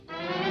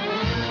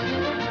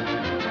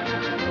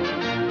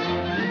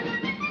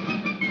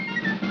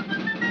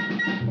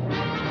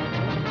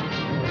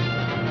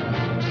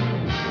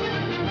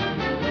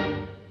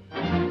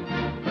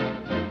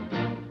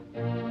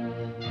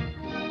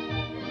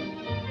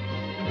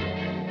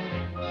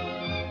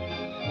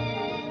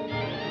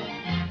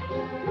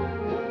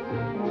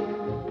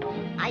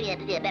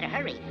you better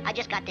hurry. I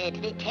just got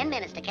 10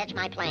 minutes to catch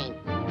my plane.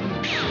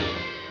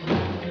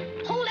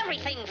 Hold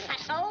everything,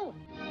 fatso!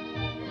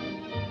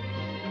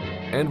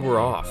 And we're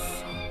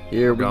off.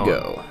 Here we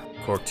go.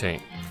 Cork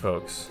taint,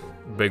 folks.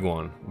 Big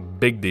one.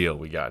 Big deal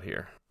we got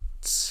here.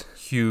 It's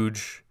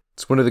huge.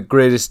 It's one of the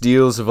greatest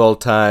deals of all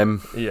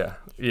time. Yeah,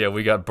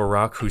 we got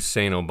Barack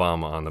Hussein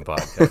Obama on the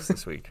podcast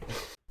this week.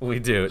 We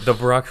do. The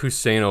Barack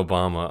Hussein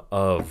Obama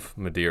of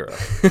Madeira.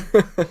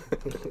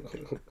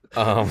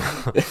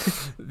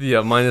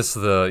 Minus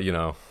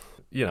the,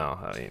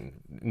 I mean,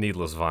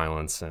 needless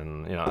violence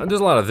and, there's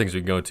a lot of things we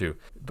can go to.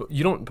 But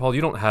Paul,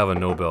 you don't have a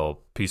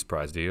Nobel Peace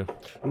Prize, do you?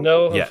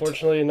 No, yet.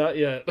 Unfortunately, not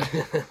yet.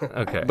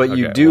 Okay. But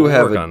you do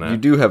have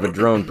a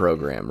drone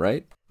program,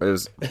 right?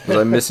 Was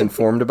I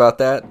misinformed about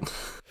that?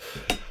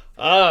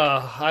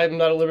 I'm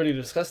not at liberty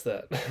to discuss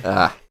that.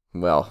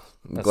 Well,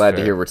 I'm That's glad fair.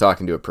 to hear we're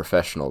talking to a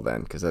professional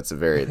then, because it's a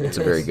very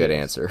good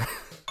answer.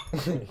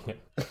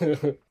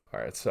 All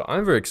right, so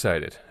I'm very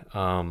excited.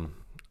 You're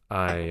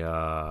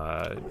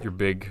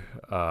big.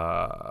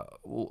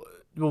 Well,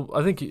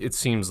 I think it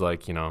seems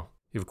like you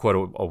have quite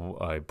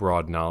a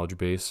broad knowledge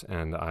base,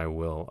 and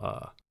we'll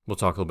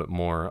talk a little bit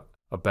more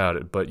about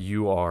it. But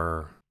you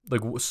are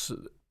like,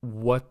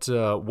 what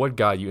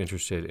got you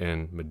interested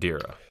in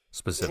Madeira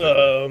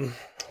specifically?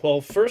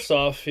 Well, first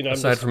off,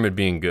 aside from it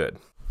being good.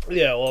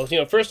 Yeah, well,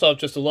 first off,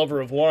 just a lover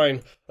of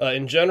wine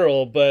in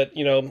general, but,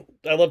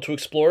 I love to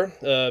explore.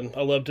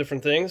 I love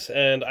different things,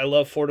 and I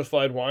love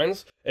fortified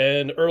wines.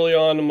 And early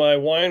on in my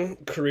wine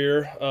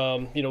career,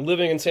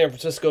 living in San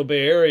Francisco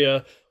Bay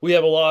Area, we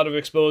have a lot of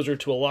exposure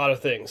to a lot of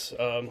things.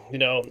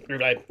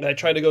 I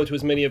try to go to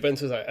as many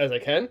events as I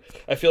can.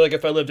 I feel like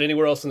if I lived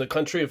anywhere else in the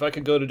country, if I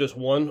could go to just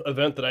one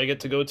event that I get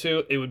to go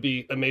to, it would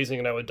be amazing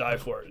and I would die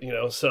for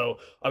it, So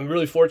I'm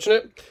really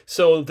fortunate.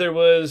 So there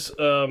was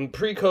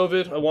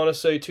pre-COVID, I want to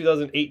say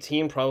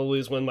 2018 probably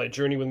is when my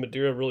journey with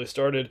Madeira really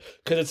started,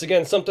 because it's,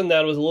 again, something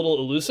that was a little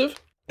elusive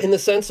in the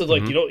sense of,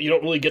 like, you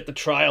don't really get to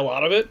try a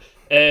lot of it.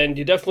 And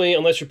you definitely,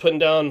 unless you're putting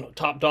down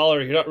top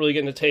dollar, you're not really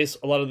getting to taste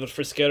a lot of the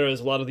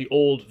fresqueras, a lot of the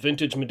old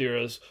vintage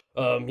Madeiras,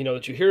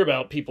 that you hear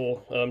about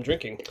people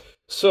drinking.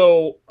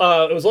 So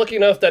I was lucky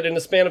enough that in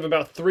the span of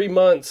about 3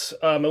 months,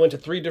 I went to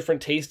 3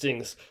 different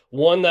tastings.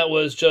 One that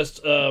was just,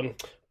 it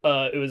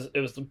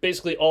was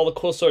basically all the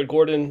Coulthard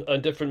Gordon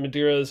different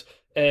Madeiras.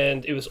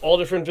 And it was all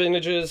different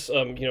vintages,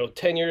 10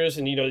 years,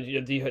 and, you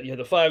had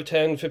the 5,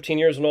 10, 15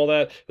 years and all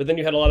that. But then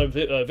you had a lot of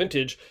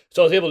vintage.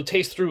 So I was able to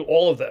taste through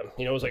all of them. I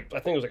think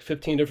it was like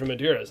 15 different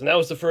Madeiras. And that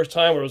was the first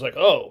time where I was like,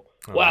 wow,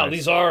 nice.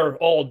 These are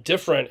all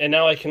different. And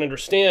now I can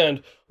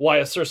understand why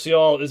a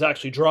Cercial is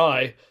actually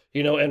dry,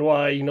 and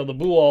why, the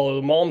Buol or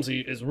the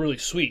Malmsey is really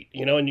sweet,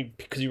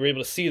 because you were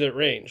able to see that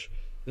range.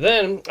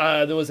 Then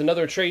there was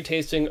another trade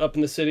tasting up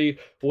in the city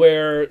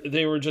where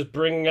they were just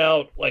bringing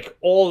out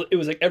it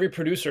was like every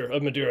producer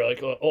of Madeira,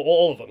 like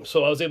all of them.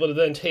 So I was able to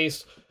then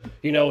taste,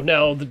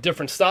 now the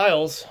different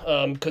styles,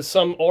 because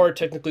some are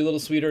technically a little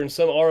sweeter and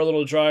some are a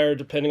little drier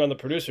depending on the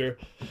producer.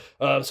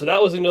 So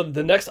that was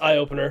the next eye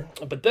opener.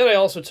 But then I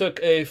also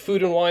took a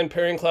food and wine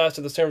pairing class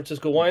at the San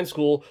Francisco Wine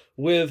School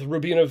with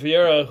Rubina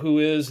Vieira, who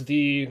is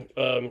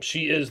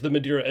she is the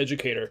Madeira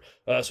educator.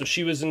 So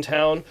she was in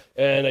town,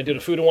 and I did a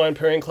food and wine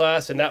pairing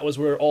class, and that was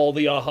where all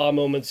the aha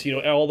moments,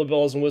 all the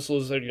bells and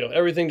whistles,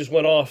 everything just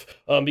went off,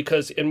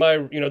 because in my,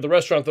 the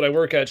restaurant that I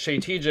work at, Chez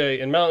TJ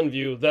in Mountain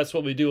View, that's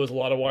what we do, is a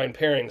lot of wine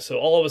pairings. So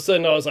all of a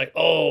sudden I was like,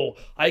 oh,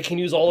 I can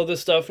use all of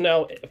this stuff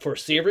now for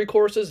savory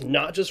courses,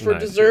 not just for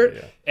dessert.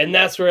 Yeah. And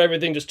that's where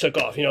everything just took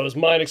off. It was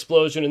mind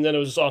explosion, and then it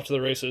was just off to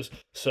the races.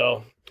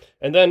 So...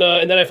 And then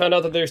I found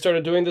out that they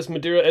started doing this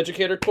Madeira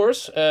educator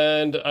course,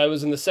 and I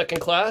was in the second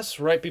class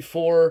right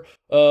before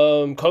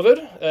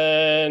COVID,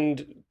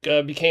 and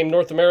became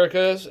North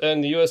America's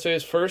and the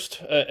USA's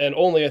first and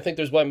only, I think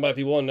there's might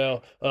be one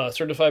now,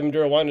 certified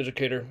Madeira wine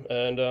educator.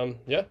 And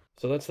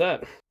so that's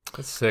that.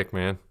 That's sick,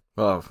 man.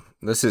 Oh,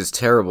 this is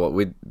terrible.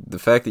 The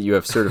fact that you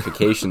have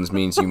certifications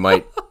means you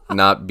might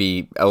not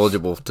be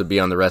eligible to be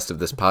on the rest of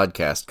this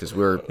podcast, because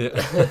we're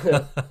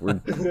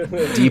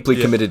deeply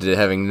committed to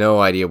having no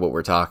idea what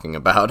we're talking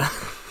about.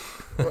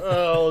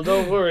 Oh,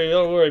 don't worry,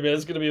 man.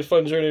 It's gonna be a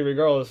fun journey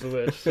regardless of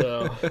which.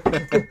 So,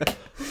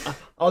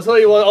 I'll tell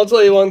you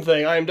one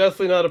thing. I am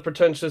definitely not a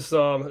pretentious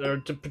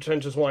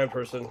wine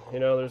person.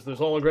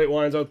 There's all the great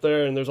wines out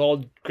there, and there's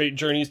all great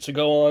journeys to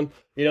go on.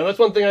 That's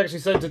one thing I actually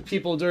said to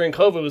people during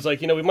COVID was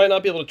like, we might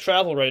not be able to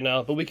travel right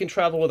now, but we can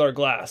travel with our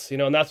glass.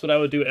 And that's what I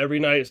would do every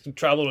night, is to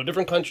travel to a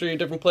different country, a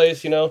different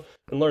place, and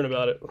learn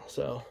about it.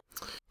 So.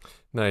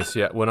 Nice.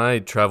 Yeah. When I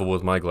travel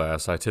with my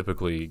glass, I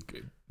typically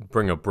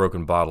bring a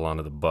broken bottle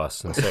onto the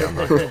bus and say I'm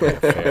not going to pay a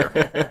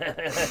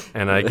fare.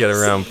 And I get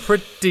around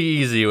pretty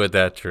easy with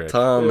that trick.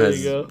 Tom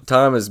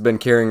has been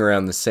carrying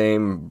around the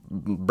same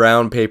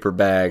brown paper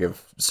bag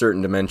of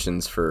certain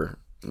dimensions for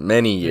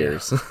many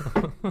years.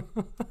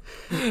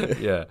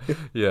 Yeah.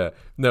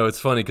 No, it's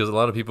funny because not a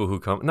lot of people who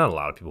come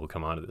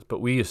onto this, but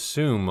we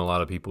assume a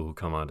lot of people who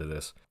come onto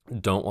this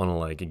don't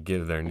want to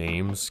give their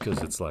names, because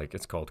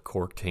it's called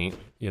cork taint,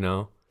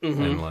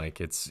 and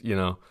like it's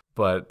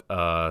But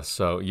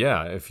so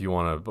yeah, if you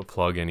want to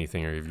plug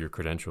anything or give your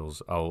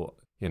credentials, I'll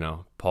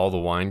Paul the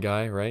Wine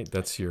Guy, right?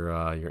 That's your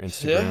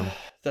Instagram.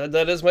 Yeah,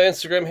 that is my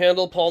Instagram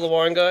handle, Paul the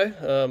Wine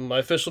Guy. My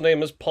official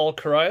name is Paul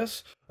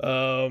Carias.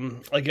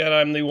 Again,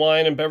 I'm the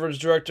wine and beverage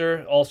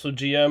director, also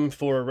GM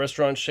for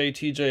restaurant Chez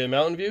TJ in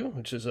Mountain View,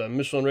 which is a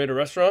Michelin-rated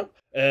restaurant.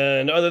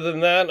 And other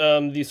than that,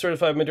 I'm the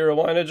certified Madeira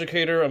wine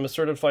educator. I'm a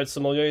certified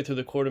sommelier through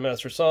the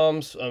Quartermaster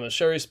Somms. I'm a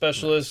sherry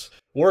specialist.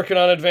 Working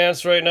on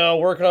advanced right now.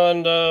 Working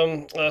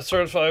on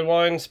certified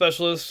wine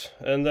specialist,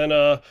 and then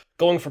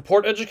going for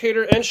port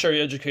educator and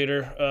sherry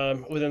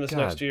educator within this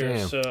next year.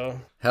 Damn. So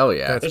hell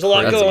yeah, there's a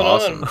lot going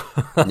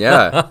on.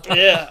 Yeah,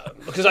 yeah,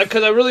 because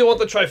I really want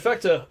the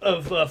trifecta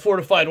of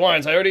fortified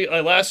wines.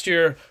 Last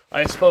year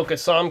I spoke at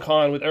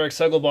SomCon with Eric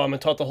Segelbaum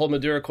and taught the whole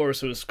Madeira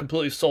course. It was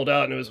completely sold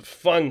out, and it was a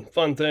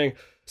fun thing.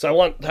 So I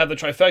want to have the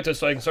trifecta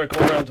so I can start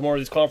going around to more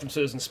of these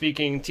conferences and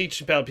speaking, teach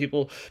about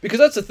people. Because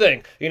that's the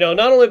thing, not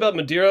only about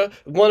Madeira,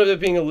 one of it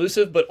being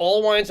elusive, but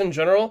all wines in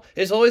general,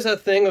 is always that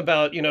thing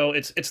about,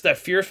 it's that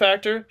fear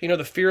factor,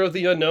 the fear of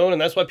the unknown.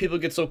 And that's why people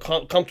get so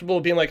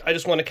comfortable being like, I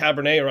just want a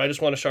Cabernet or I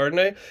just want a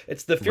Chardonnay.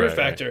 It's the fear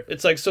factor. Right.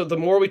 It's like, so the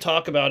more we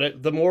talk about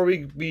it, the more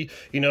we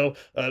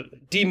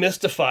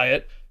demystify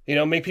it,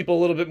 make people a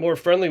little bit more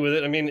friendly with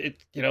it. I mean,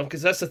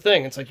 because that's the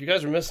thing. It's like, you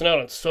guys are missing out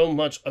on so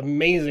much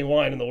amazing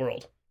wine in the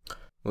world.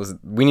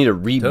 We need to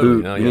reboot.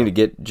 Totally, we need to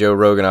get Joe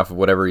Rogan off of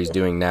whatever he's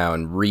doing now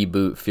and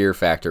reboot Fear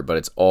Factor, but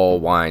it's all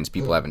wines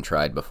people haven't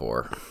tried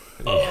before.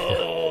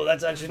 Oh,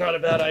 that's actually not a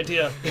bad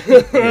idea.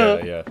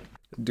 Yeah.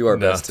 Do our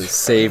best to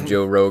save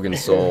Joe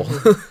Rogan's soul.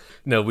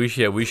 No, we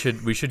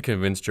should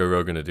convince Joe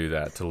Rogan to do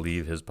that, to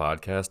leave his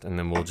podcast, and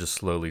then we'll just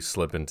slowly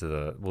slip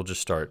into we'll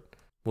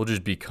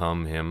just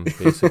become him,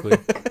 basically.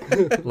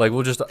 Like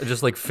we'll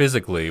just like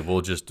physically we'll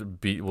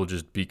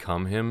just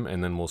become him,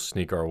 and then we'll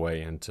sneak our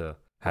way into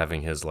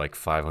having his like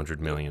 $500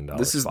 million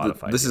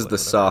Spotify. This is the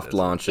soft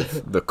launch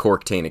of the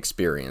Corktane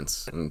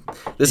experience. And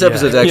this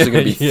episode's actually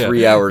going to be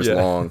 3 hours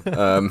long.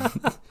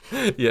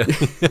 Yeah.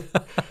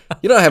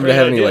 You don't happen to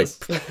have any like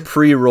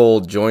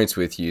pre-rolled joints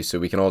with you, so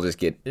we can all just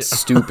get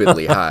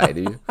stupidly high,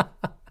 do you?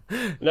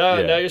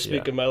 No, now you're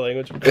speaking my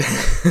language.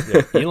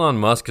 Elon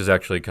Musk is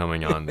actually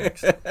coming on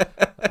next.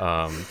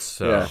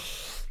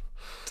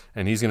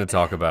 And he's going to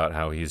talk about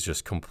how he's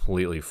just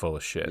completely full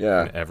of shit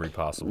in every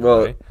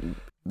possible way.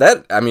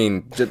 That, I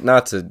mean,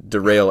 not to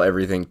derail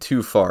everything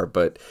too far,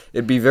 but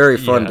it'd be very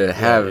fun to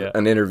have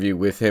an interview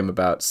with him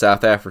about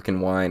South African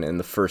wine and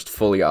the first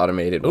fully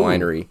automated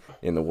winery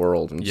in the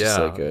world. And just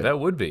like that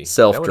would be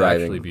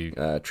self-driving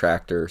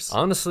tractors.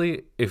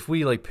 Honestly, if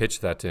we like pitch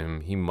that to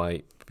him, he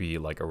might be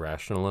like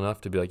irrational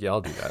enough to be like, yeah,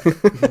 I'll do that.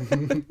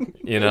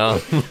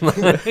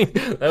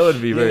 That would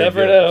be very good.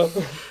 You never know.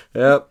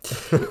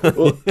 Yep.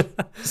 Well,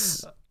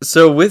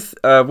 so with,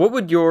 what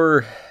would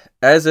your...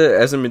 As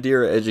a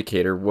Madeira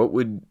educator, what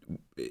would,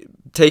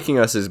 taking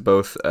us as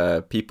both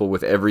people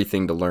with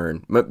everything to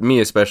learn, me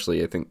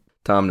especially, I think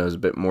Tom knows a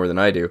bit more than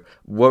I do,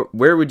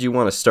 where would you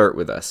want to start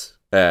with us,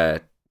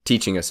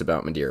 teaching us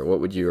about Madeira? What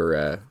would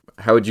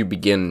how would you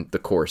begin the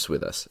course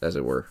with us, as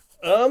it were?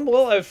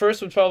 Well, I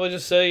first would probably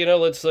just say,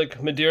 let's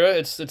like Madeira,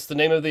 it's the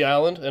name of the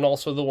island and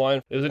also the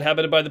wine. It was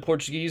inhabited by the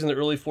Portuguese in the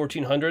early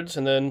 1400s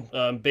and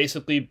then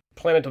basically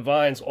planted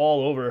vines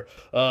all over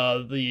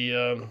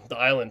the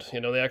island.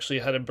 They actually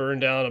had to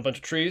burn down a bunch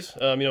of trees.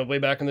 Way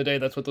back in the day,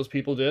 that's what those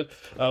people did.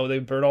 They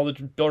burn all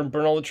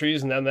the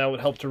trees, and then that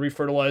would help to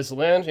refertilize the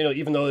land,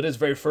 even though it is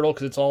very fertile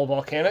because it's all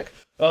volcanic.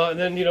 And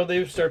then,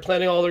 they start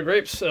planting all their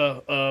grapes.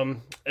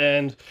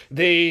 And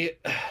they,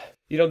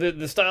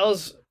 the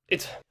styles...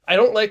 I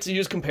don't like to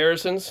use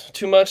comparisons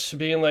too much,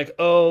 being like,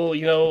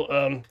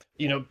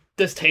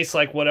 this tastes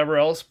like whatever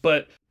else,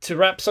 but to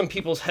wrap some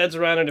people's heads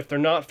around it, if they're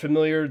not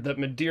familiar, that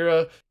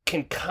Madeira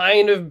can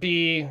kind of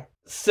be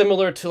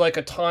similar to like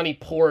a tawny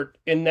port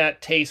in that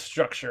taste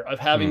structure of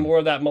having more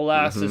of that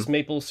molasses,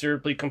 maple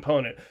syrupy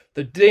component.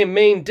 The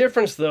main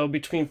difference, though,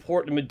 between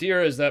port and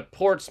Madeira is that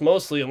ports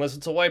mostly, unless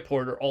it's a white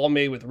port, are all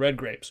made with red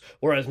grapes,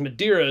 whereas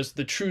Madeiras,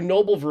 the true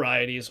noble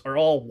varieties, are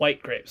all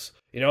white grapes.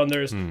 And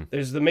there's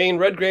the main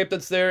red grape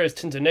that's there is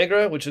Tinta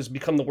Negra, which has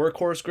become the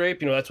workhorse grape.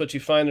 That's what you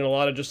find in a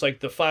lot of just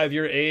like the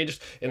 5-year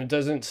aged, and it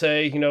doesn't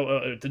say,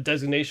 the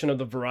designation of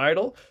the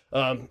varietal.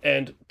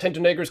 And Tinta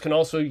Negras can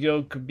also,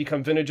 could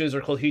become vintages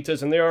or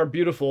colheitas, and they are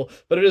beautiful,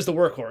 but it is the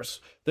workhorse.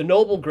 The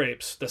noble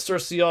grapes, the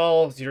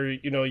Cercial,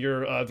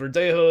 your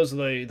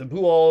Verdejos, the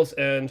Buals,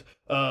 and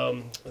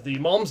the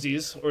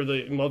Malmsdies, or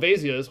the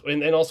Malvasias,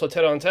 and also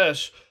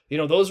Terrantesh,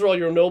 those are all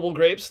your noble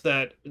grapes.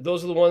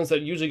 Those are the ones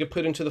that usually get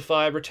put into the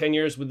 5 or 10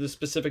 years with the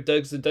specific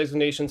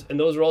designations, and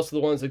those are also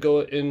the ones that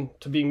go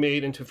into being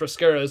made into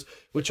Fresqueras,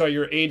 which are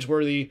your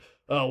age-worthy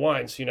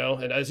wines,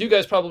 and as you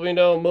guys probably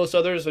know, most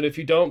others, and if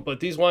you don't, but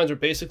these wines are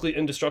basically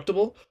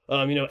indestructible.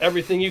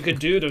 Everything you could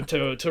do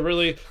to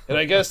really, and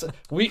I guess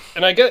we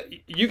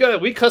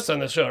cuss on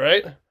this show,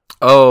 right?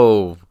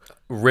 Oh,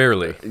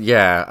 rarely.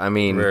 Yeah, I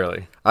mean,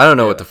 rarely. I don't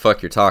know what the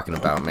fuck you're talking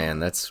about, man.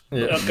 That's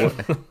okay.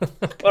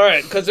 All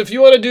right, because if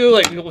you want to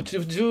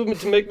do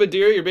to make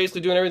Madeira, you're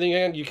basically doing everything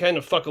you can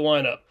to fuck a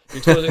wine up. You're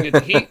exposing it to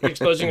heat. You're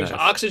exposing it to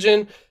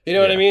oxygen. You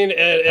know what I mean?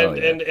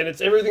 And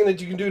it's everything that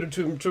you can do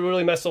to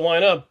really mess the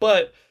wine up.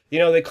 But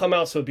they come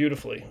out so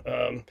beautifully.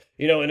 And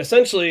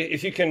essentially,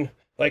 if you can,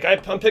 like,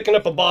 I'm picking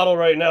up a bottle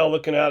right now.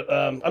 Looking at,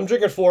 I'm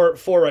drinking four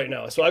right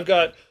now. So I've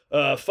got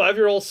a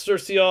 5-year-old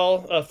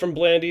Surcial from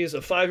Blandy's, a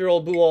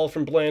 5-year-old Buol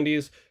from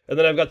Blandy's, and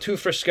then I've got 2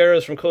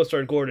 Fresqueras from Coast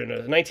Guard Gordon, a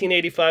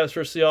 1985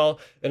 Surcial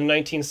and a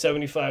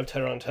 1975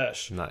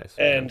 Tesh. Nice.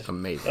 And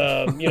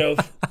amazing.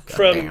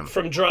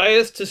 From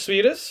driest to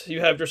sweetest, you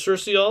have your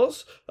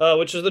Surcials,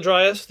 which is the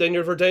driest, then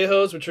your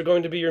Verdejos, which are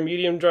going to be your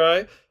medium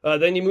dry.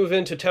 Then you move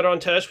into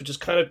Tesh, which is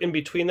kind of in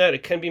between that.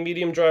 It can be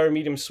medium dry or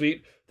medium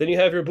sweet. Then you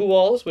have your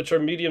Buols, which are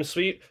medium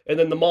sweet, and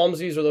then the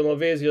Malmsies or the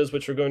Malvasias,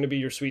 which are going to be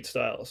your sweet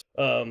styles.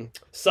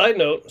 Side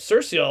note,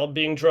 Surcial,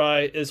 being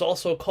dry, is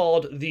also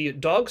called the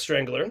dog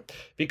strangler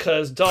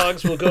because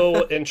dogs will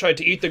go and try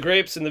to eat the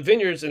grapes in the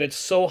vineyards, and it's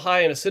so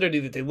high in acidity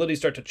that they literally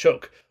start to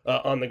choke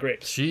on the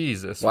grapes.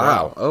 Jesus.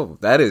 Wow. Oh,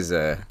 that is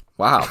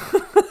wow.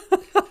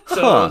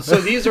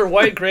 So these are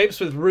white grapes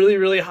with really,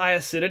 really high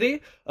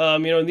acidity.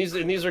 And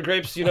these are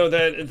grapes,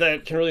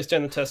 that can really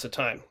stand the test of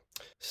time.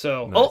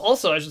 So, nice.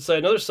 Also, I should say,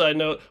 another side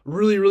note,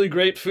 really, really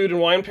great food and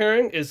wine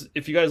pairing is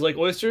if you guys like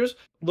oysters,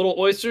 little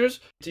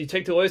oysters, you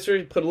take the oyster,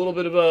 you put a little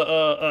bit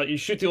of you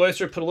shoot the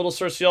oyster, put a little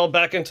Surcial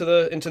back into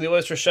the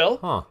oyster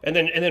shell, and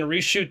then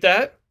reshoot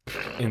that.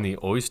 In the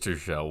oyster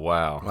shell,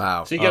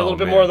 wow. So you get a little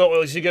bit more of the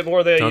oil. So you get more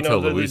of the, Don't tell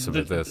Luis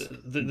about this.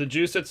 The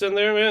juice that's in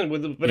there, man.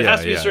 But it has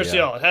to be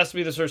Surcial. Yeah. It has to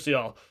be the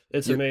Surcial.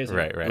 It's amazing.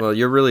 Right. Well,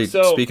 you're really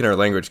speaking our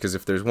language because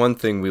if there's one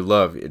thing we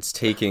love, it's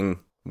taking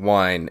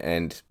wine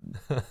and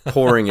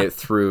pouring it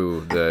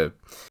through the,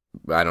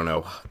 I don't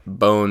know,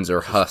 bones or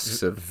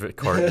husks of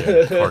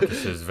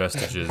carcasses,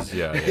 vestiges.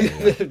 Yeah.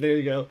 There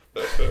you go.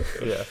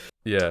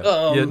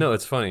 Yeah. No,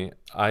 it's funny.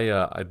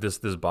 I this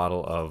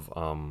bottle of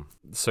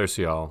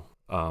Surcial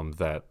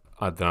that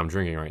I'm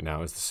drinking right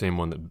now is the same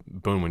one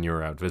that Boone, when you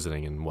were out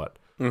visiting in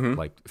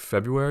like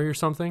February or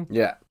something.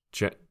 Yeah.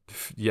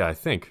 Yeah, I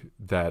think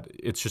that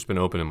it's just been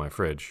open in my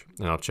fridge,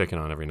 and I'll check it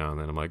on every now and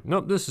then. I'm like,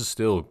 nope, this is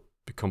still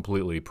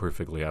completely,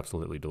 perfectly,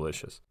 absolutely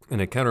delicious. And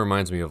it kind of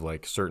reminds me of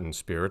like certain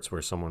spirits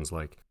where someone's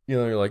like,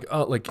 you're like,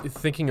 oh, like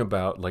thinking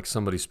about like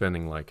somebody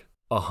spending like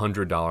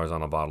 $100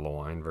 on a bottle of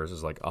wine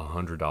versus like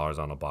 $100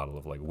 on a bottle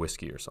of like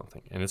whiskey or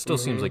something. And it still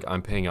seems like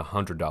I'm paying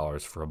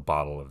 $100 for a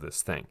bottle of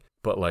this thing.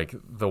 But like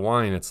the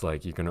wine, it's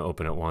like you're going to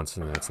open it once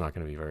and then it's not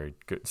going to be very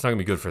good. It's not going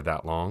to be good for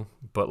that long.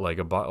 But like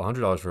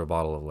 $100 for a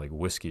bottle of like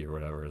whiskey or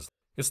whatever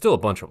it's still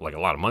a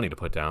lot of money to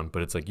put down,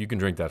 but it's like you can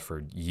drink that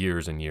for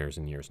years and years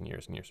and years and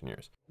years and years and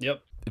years.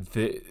 Yep.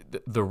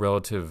 The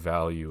relative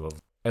value of,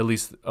 at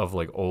least of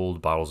like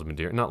old bottles of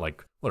Madeira, not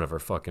like whatever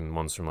fucking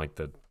ones from like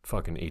the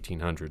fucking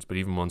 1800s, but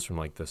even ones from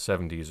like the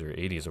 70s or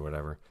 80s or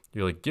whatever.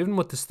 You're like, given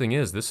what this thing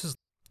is, this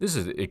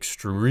is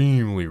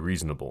extremely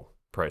reasonable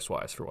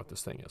price-wise for what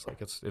this thing is.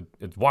 Like it's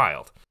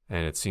wild,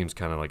 and it seems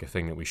kind of like a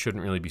thing that we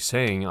shouldn't really be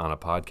saying on a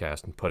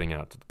podcast and putting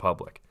out to the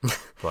public.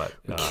 But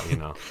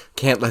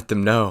can't let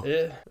them know.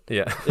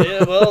 Yeah.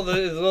 Well,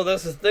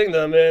 that's the thing,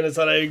 though, man. Is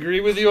that I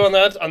agree with you on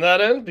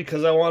that end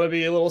because I want to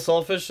be a little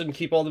selfish and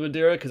keep all the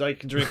Madeira because I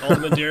can drink all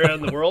the Madeira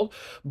in the world.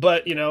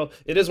 But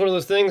it is one of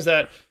those things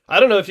that I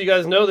don't know if you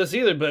guys know this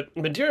either, but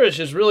Madeira is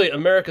just really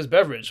America's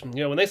beverage.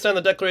 When they signed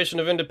the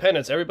Declaration of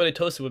Independence, everybody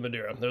toasted with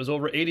Madeira. There was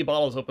over 80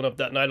 bottles opened up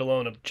that night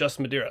alone of just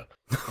Madeira.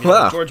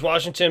 Wow. George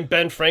Washington,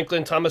 Ben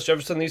Franklin, Thomas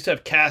Jefferson, they used to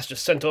have cash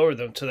just sent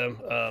over to them.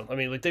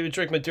 They would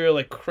drink Madeira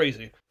like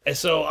crazy. And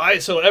so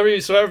every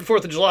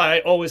 4th of July, I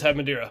always have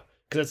Madeira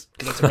because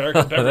it's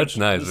America's beverage. That's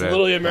nice. It's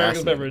literally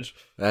America's beverage.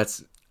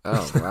 That's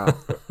wow.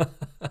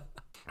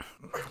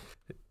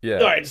 Yeah.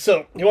 All right,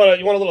 so you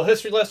want a little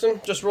history lesson,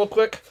 just real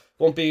quick?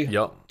 Won't be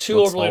too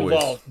overly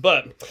involved,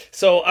 but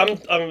so I'm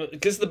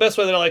this is the best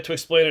way that I like to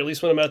explain it, at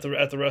least when I'm at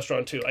the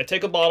restaurant too. I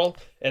take a bottle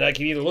and I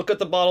can either look at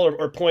the bottle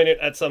or point it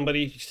at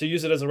somebody to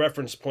use it as a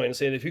reference point and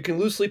say, if you can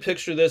loosely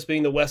picture this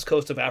being the west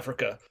coast of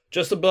Africa,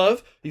 just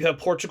above you have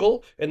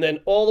Portugal, and then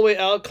all the way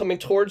out coming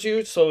towards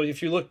you. So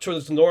if you look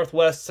towards the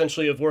northwest,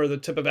 essentially of where the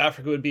tip of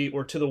Africa would be,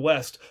 or to the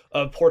west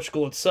of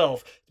Portugal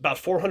itself, about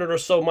 400 or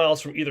so miles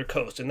from either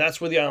coast, and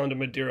that's where the island of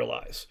Madeira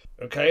lies.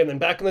 Okay, and then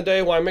back in the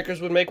day,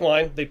 winemakers would make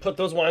wine. They put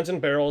those wines in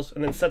barrels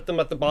and then set them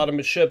at the bottom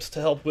of ships to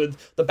help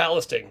with the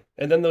ballasting.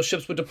 And then those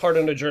ships would depart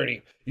on a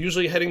journey,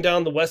 usually heading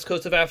down the west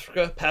coast of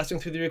Africa, passing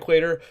through the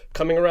equator,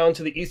 coming around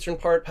to the eastern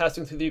part,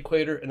 passing through the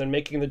equator, and then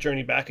making the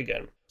journey back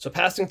again. So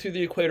passing through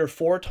the equator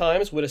 4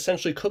 times would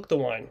essentially cook the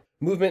wine.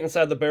 Movement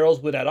inside the barrels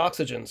would add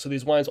oxygen, so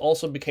these wines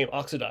also became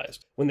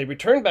oxidized. When they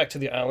returned back to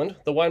the island,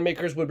 the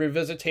winemakers would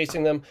revisit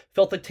tasting them,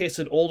 felt they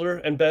tasted older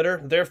and better,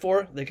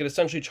 therefore they could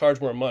essentially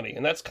charge more money.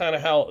 And that's kind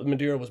of how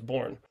Madeira was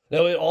born.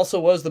 Now, it also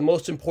was the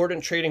most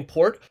important trading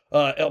port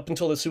up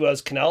until the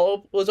Suez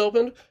Canal was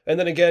opened. And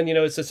then again,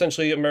 it's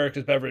essentially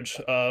America's beverage.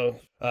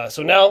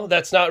 So now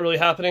that's not really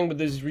happening with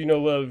these,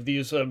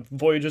 these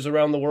voyages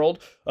around the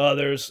world.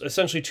 There's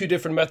essentially 2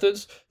 different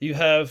methods. You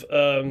have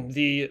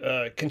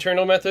the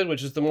Conterno method,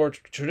 which is the more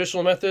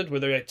traditional method where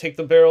they take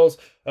the barrels,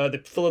 they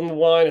fill them with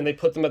wine, and they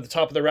put them at the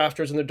top of the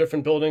rafters in their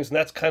different buildings, and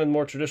that's kind of the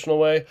more traditional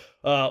way.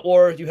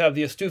 Or you have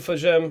the estufa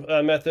gem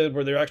method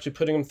where they're actually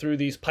putting them through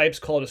these pipes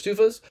called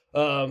estufas,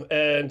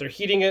 and they're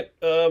heating it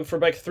for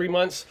like 3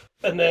 months,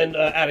 and then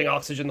adding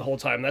oxygen the whole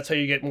time. That's how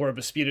you get more of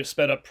a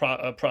sped up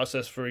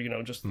process for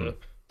just the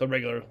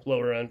regular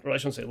lower end, or I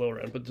shouldn't say lower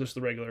end, but just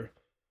the regular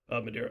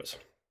Madeiras.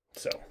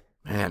 So.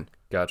 Man,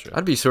 Gotcha.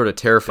 I'd be sort of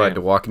terrified Damn.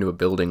 to walk into a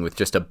building with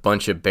just a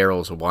bunch of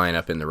barrels of wine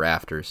up in the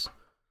rafters.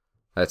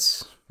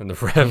 That's And the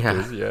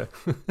rafters, yeah.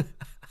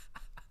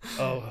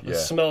 Oh, Yeah. it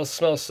smells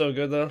so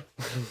good though.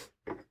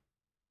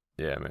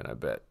 Yeah, man, I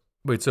bet.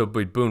 Wait,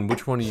 Boone,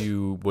 what are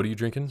you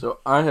drinking? so.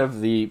 I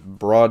have the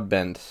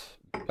Broadbent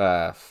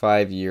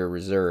 5-year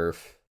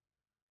reserve,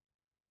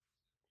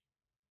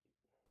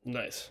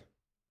 Nice.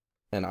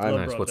 and Love I'm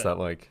Nice. What's that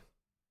like?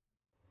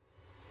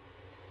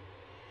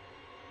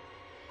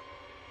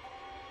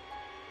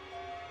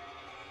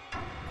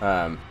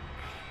 um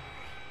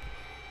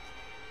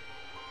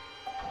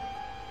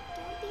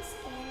Don't be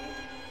scared.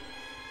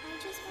 I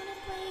just want to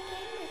play a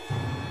game with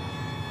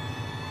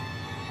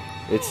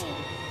you. it's Hey,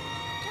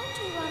 don't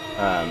you run away.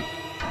 um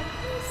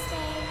Please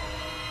stay.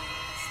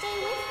 Stay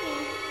with me.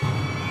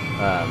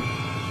 um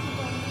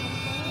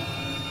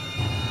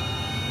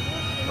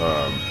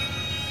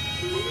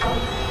If you don't come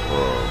play with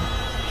me.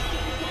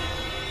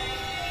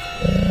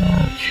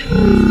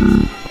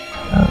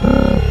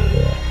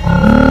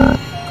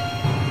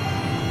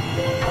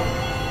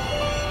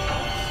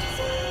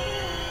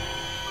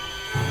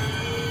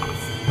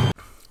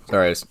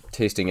 sorry, I was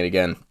tasting it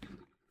again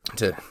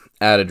to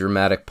add a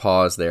dramatic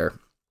pause there.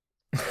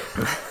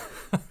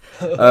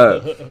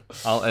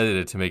 I'll edit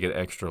it to make it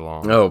extra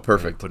long. Oh, And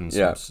perfect. put in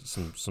Yeah.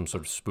 some sort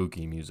of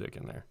spooky music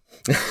in there.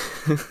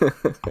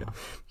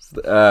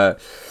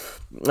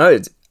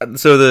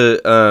 So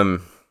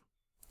the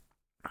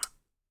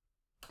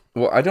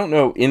well, I don't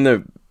know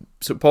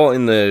Paul,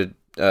 in the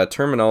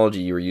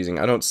terminology you were using,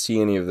 I don't see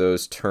any of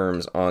those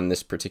terms on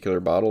this particular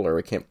bottle, or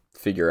I can't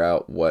figure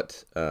out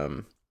what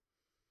I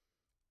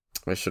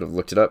should have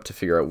looked it up to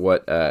figure out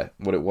what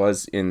it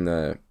was in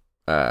the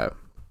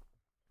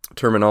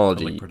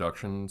terminology. Like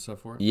production and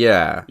stuff for it?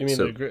 Yeah. You mean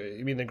so, the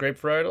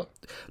grape varietal?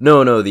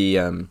 No,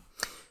 the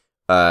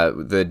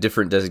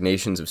different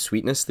designations of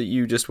sweetness that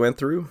you just went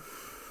through.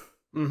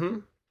 Mm-hmm.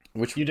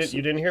 Which You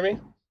didn't hear me?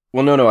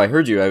 Well, no, I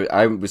heard you.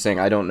 I was saying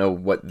I don't know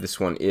what this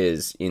one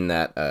is in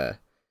that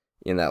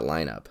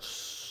lineup.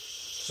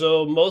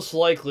 So most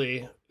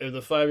likely, if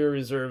the 5-year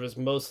reserve is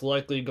most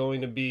likely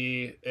going to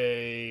be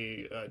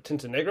a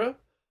Tinta Negra.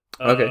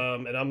 Okay.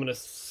 And I'm gonna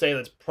say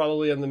that's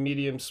probably on the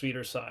medium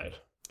sweeter side.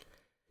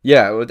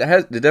 Yeah, well, it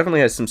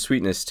definitely has some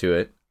sweetness to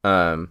it.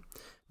 Not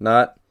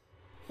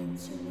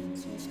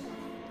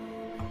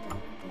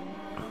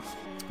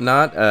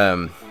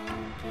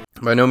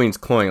by no means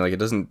cloying. Like, it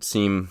doesn't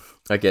seem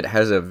like it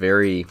has a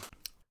very,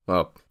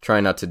 well, try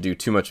not to do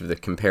too much of the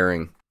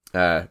comparing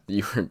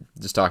you were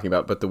just talking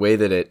about, but the way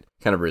that it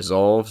kind of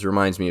resolves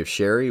reminds me of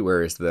sherry,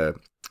 whereas the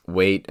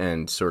weight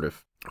and sort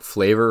of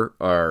flavor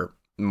are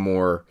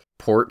more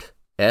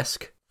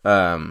port-esque.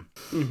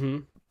 Mm-hmm.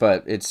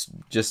 But it's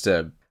just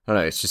I don't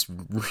know, it's just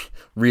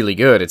really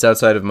good. It's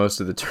outside of most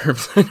of the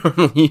terms I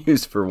normally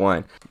use for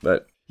wine,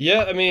 but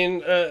Yeah, I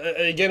mean,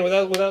 again,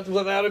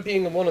 without it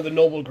being one of the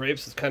noble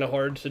grapes, it's kind of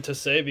hard to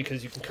say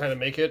because you can kind of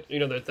make it.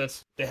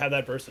 They have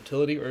that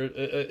versatility, or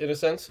in a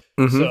sense.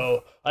 Mhm.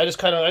 So I just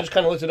kind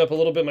of looked it up a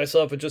little bit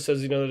myself. It just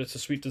says that it's a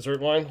sweet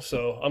dessert wine.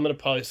 So I'm gonna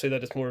probably say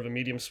that it's more of a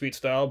medium sweet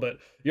style. But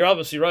you're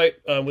obviously right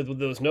with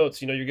those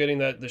notes. You're getting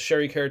the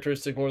sherry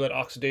characteristic, more of that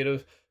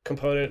oxidative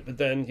component, but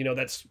then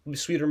that's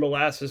sweeter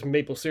molasses,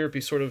 maple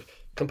syrupy sort of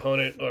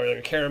component, or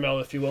caramel,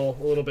 if you will,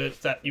 a little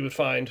bit that you would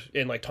find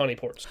in like tawny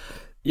ports.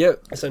 yeah.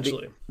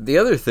 Essentially. The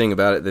other thing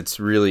about it that's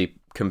really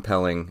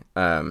compelling,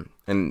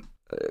 and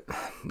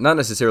not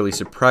necessarily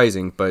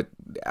surprising, but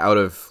out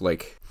of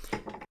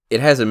it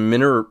has a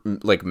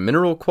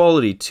mineral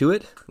quality to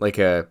it, like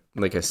a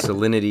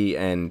salinity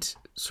and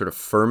sort of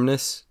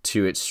firmness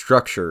to its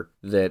structure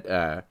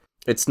that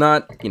it's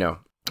not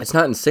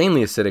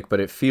insanely acidic,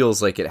 but it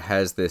feels like it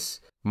has this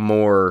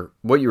more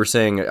what you were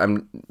saying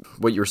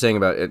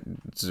about it,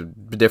 it's a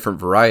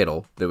different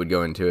varietal that would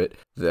go into it.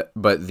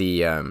 But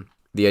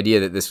the idea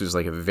that this was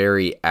like a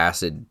very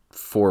acid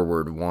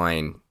forward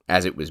wine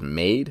as it was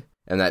made,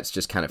 and that's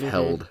just kind of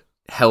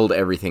held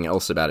everything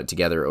else about it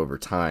together over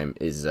time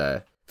is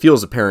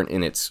feels apparent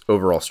in its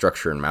overall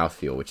structure and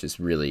mouthfeel, which is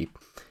really,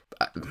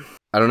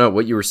 I don't know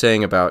what you were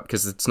saying about,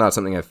 because it's not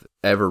something I've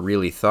ever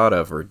really thought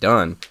of or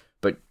done,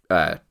 but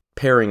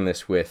pairing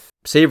this with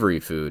savory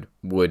food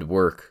would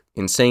work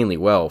insanely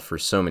well for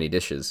so many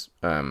dishes.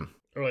 Oh,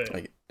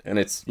 yeah. And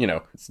it's,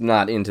 it's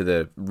not into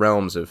the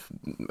realms of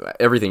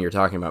everything you're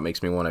talking about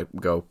makes me want to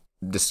go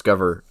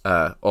discover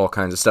all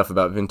kinds of stuff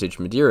about vintage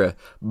Madeira,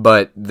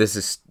 but this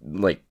is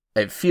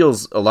it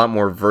feels a lot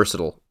more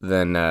versatile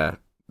than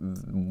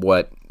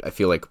what I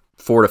feel like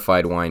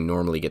fortified wine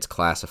normally gets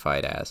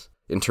classified as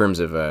in terms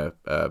of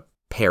a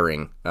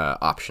pairing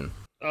option.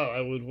 Oh,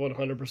 I would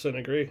 100%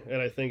 agree.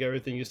 And I think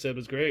everything you said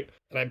was great.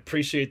 And I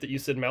appreciate that you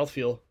said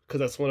mouthfeel, because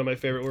that's one of my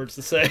favorite words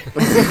to say.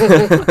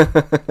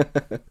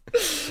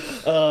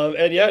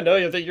 And yeah, no,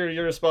 I think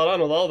you're spot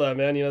on with all that,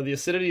 man. You know, the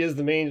acidity is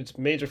the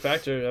major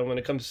factor when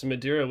it comes to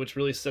Madeira, which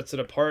really sets it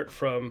apart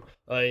from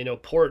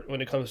port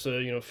when it comes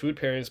to food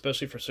pairing,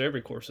 especially for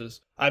savory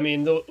courses. I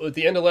mean, at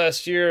the end of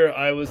last year,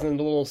 I was in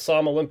the little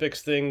Somm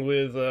Olympics thing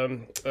with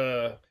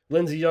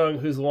Lindsay Young,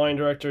 who's the wine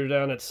director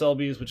down at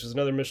Selby's, which is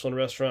another Michelin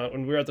restaurant,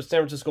 when we were at the San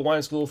Francisco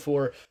Wine School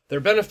for their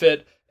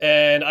benefit.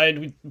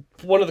 And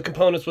one of the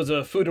components was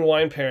a food and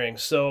wine pairing.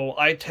 So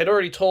I had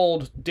already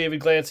told David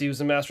Glancy, who's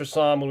the master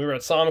somm, when we were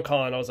at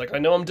SommCon, I was like, I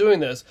know I'm doing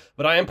this,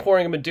 but I am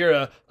pouring a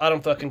Madeira. I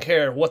don't fucking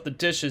care what the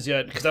dish is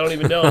yet, because I don't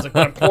even know. I was like,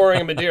 but I'm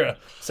pouring a Madeira.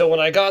 So when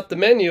I got the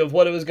menu of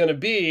what it was going to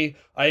be,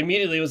 I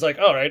immediately was like,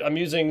 all right, I'm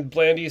using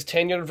Blandy's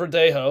Tenured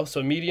Verdejo,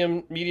 so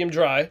medium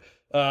dry.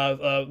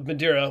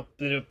 Madeira.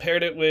 They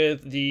paired it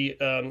with the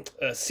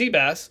sea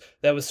bass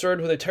that was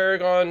served with a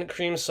tarragon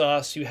cream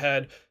sauce. You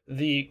had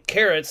the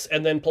carrots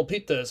and then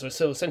pulpitas,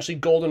 so essentially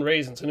golden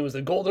raisins. And it was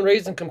the golden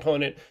raisin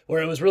component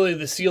where it was really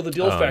the seal the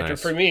deal factor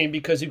for me,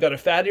 because you've got a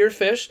fattier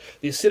fish.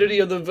 The acidity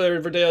of the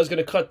Verdejo is going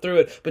to cut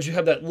through it, but you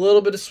have that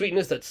little bit of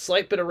sweetness, that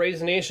slight bit of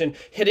raisination,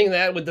 hitting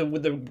that with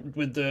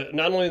the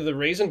not only the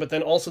raisin, but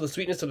then also the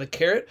sweetness of the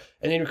carrot.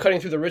 And then you're cutting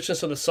through the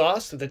richness of the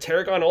sauce, the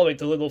tarragon, all the way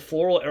to the little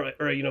floral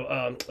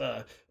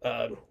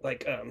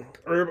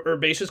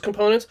herbaceous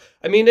components.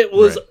 I mean, it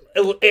was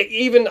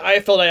even I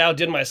felt I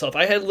outdid myself.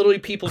 I had literally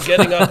people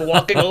getting up,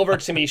 walking over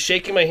to me,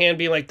 shaking my hand,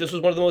 being like, "This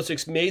was one of the most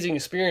amazing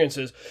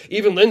experiences."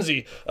 Even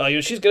Lindsay,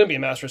 she's gonna be a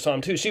master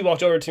somm too. She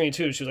walked over to me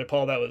too. She was like,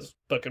 "Paul, that was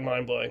fucking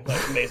mind blowing,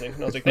 like amazing."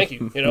 And I was like, "Thank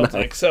you." It's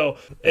like so.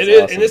 It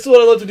is, awesome. And this is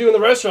what I love to do in the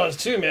restaurants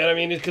too, man. I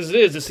mean, because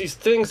it's these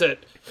things that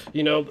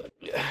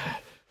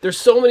there's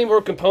so many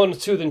more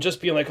components too than just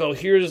being like, oh,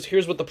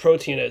 here's what the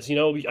protein is.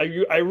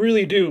 I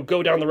really do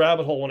go down the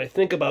rabbit hole when I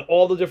think about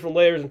all the different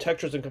layers and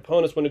textures and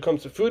components when it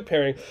comes to food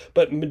pairing.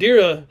 But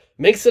Madeira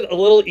makes it a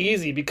little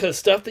easy, because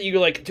stuff that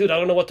you're like, dude, I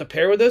don't know what to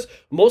pair with this.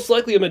 Most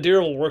likely a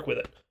Madeira will work with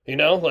it.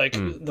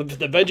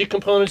 The veggie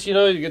components, you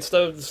get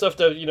stuff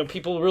that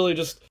people really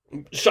just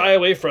shy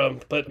away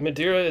from. But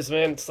Madeira is,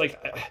 man, it's like,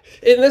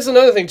 and that's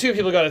another thing too.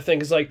 People got to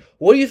think is like,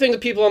 what do you think the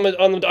people on the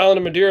island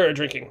of Madeira are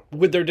drinking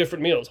with their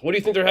different meals? What do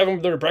you think they're having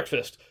with their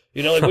breakfast?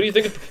 What do you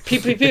think of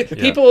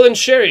people in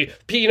sherry?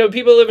 People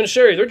that live in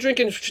sherry, they're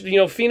drinking,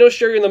 Fino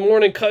sherry in the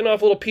morning, cutting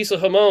off a little piece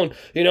of jamon.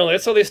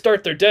 That's how they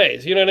start their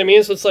days. You know what I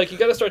mean? So it's like, you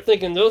got to start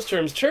thinking in those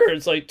terms. Sure,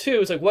 it's like,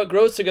 it's like what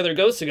grows together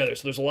goes together.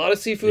 So there's a lot of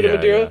seafood in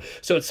Madeira.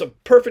 So it's a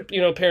perfect,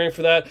 pairing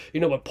for that.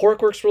 But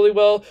pork works really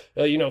well.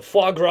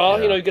 Foie gras,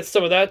 you get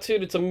some of that too.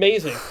 It's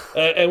amazing.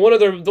 And one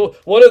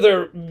of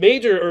their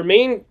major or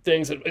main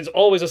things that is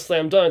always a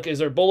slam dunk is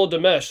their bolo de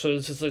mesh. So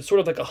it's just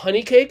sort of like a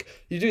honey cake.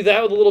 You do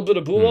that with a little bit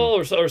of boual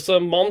or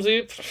some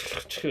momsy.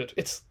 Dude,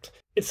 it's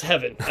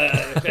heaven.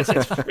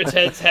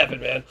 It's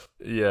heaven, man.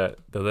 Yeah,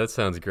 no, that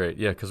sounds great.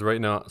 Yeah, because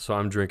right now, so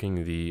I'm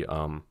drinking the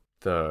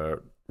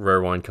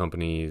Rare Wine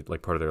Company,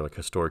 like part of their like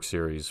historic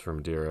series from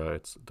Madeira.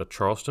 It's the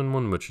Charleston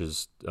one, which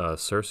is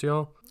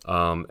Cercial,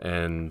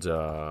 and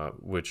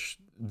which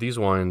these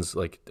wines,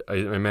 like I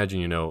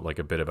imagine like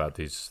a bit about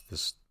these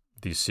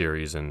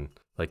series, and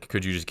like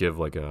could you just give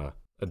like a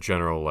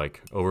general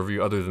like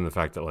overview, other than the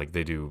fact that like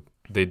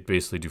they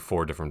basically do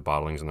 4 different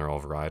bottlings and they're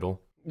all varietal.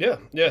 Yeah.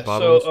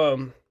 Bottlings?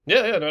 So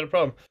not a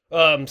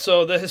problem.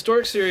 So the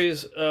historic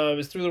series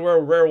is through the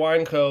Rare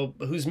Wine Co.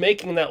 Who's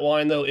making that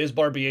wine though is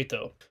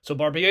Barbietto. So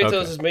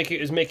Barbietto's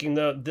is making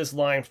this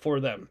line for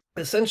them.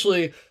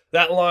 Essentially,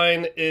 that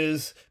line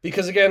is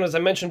because, again, as I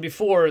mentioned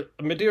before,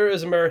 Madeira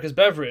is America's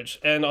beverage,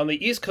 and on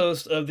the east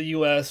coast of the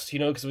U.S.,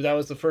 because that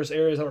was the first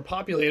areas that were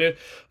populated,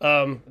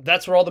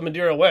 that's where all the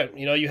Madeira went.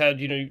 You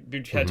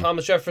had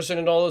Thomas Jefferson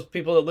and all those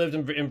people that lived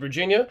in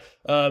Virginia.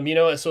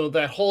 So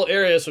that whole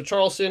area, so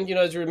Charleston,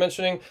 as you were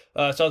mentioning,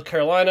 South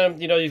Carolina,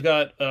 you've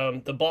got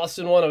the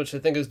Boston one, which I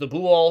think is the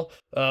Boual.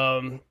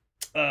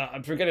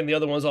 I'm forgetting the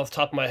other ones off the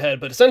top of my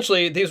head, but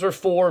essentially these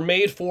were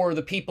made for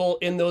the people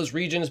in those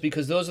regions,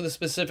 because those are the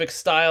specific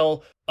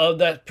style of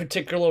that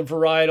particular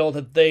varietal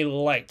that they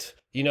liked.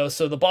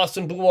 So the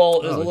Boston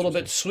Boual is a little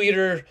bit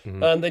sweeter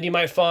than you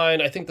might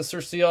find. I think the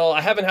Cercial, I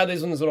haven't had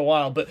these ones in a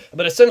while, but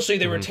essentially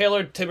they were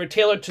tailored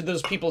to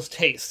those people's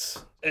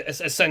tastes,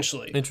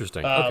 essentially.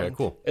 Interesting. Okay,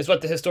 cool. Is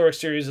what the historic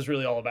series is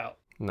really all about.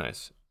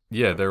 Nice.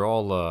 Yeah, they're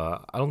all.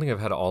 I don't think I've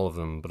had all of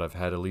them, but I've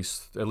had at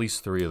least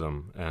 3 of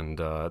them, and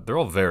they're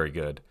all very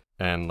good.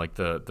 And like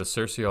the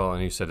Cercial,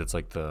 and you said it's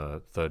like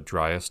the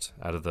driest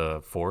out of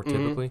the 4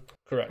 typically.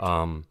 Correct.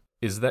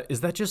 Is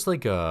that just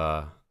like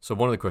so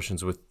one of the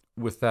questions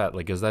with that,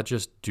 like, is that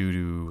just due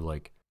to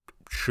like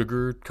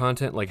sugar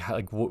content? Like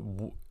what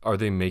are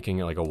they making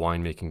like a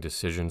winemaking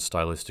decision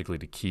stylistically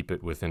to keep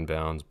it within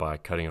bounds by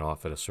cutting it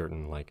off at a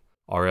certain like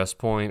RS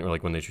point, or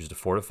like when they choose to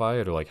fortify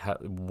it, or like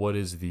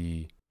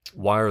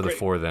why are the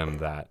 4 of them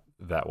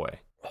that way?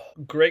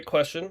 Great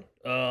question.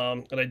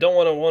 And I don't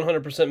want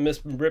to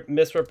 100%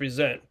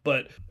 misrepresent,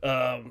 but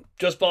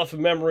just off of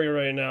memory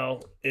right now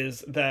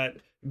is that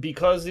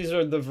because these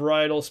are the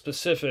varietal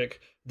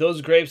specific,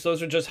 those grapes,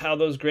 those are just how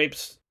those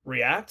grapes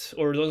react,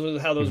 or those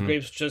are how those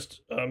grapes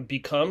just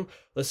become.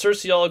 The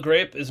Cercial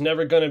grape is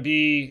never going to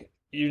be,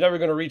 you're never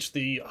going to reach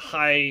the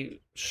high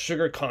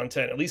sugar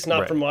content, at least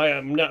not from my,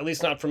 at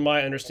least not from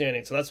my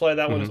understanding. So that's why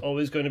that one is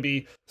always going to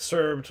be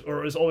served,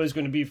 or is always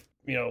going to be,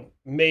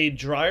 made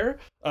drier.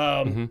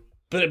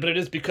 But it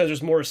is because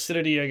there's more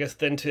acidity, I guess,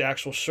 than to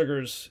actual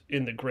sugars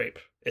in the grape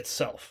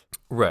itself.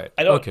 Right.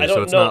 I don't okay, know.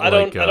 so it's not I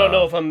don't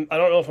know if I'm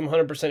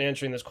 100%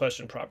 answering this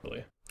question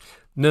properly.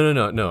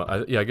 No.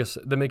 I guess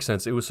that makes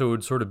sense. It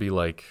would sort of be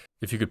like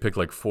if you could pick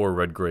like 4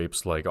 red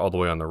grapes, like all the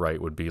way on the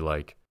right would be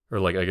like, or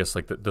like I guess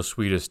like the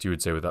sweetest you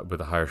would say with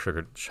the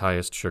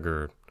highest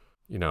sugar,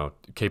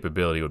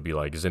 capability would be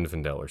like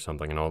Zinfandel or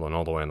something, and all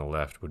the way on the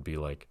left would be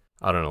like,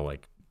 I don't know,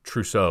 like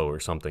Trousseau or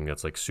something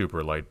that's like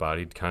super light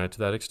bodied, kind of to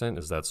that extent.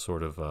 Is that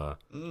sort of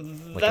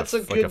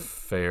like a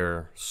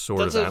fair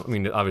sort of? I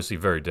mean, obviously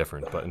very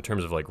different, but in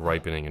terms of like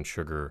ripening and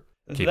sugar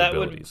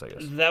capabilities, I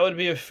guess that would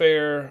be a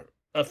fair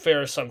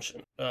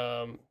assumption.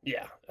 I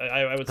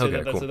would say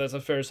that's a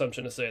fair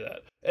assumption to say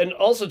that. And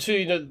also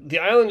too, the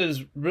island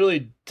is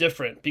really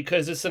different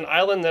because it's an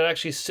island that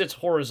actually sits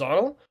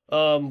horizontal,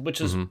 which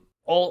is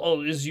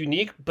all is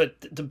unique,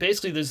 but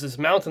basically there's this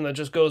mountain that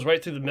just goes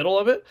right through the middle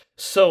of it.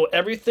 So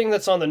everything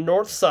that's on the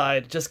north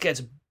side just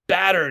gets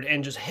battered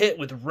and just hit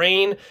with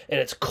rain, and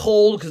it's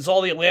cold because it's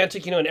all the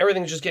Atlantic, and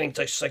everything's just getting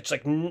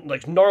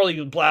like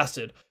gnarly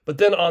blasted. But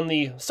then on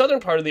the southern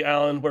part of the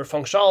island, where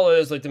Funchal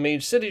is, like the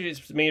major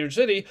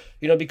city,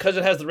 because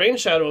it has the rain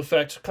shadow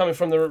effect coming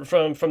from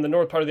the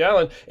north part of the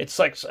island, it's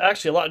like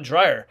actually a lot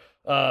drier.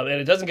 And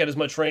it doesn't get as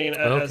much rain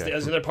as the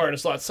other part, and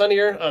it's a lot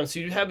sunnier. So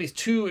you have these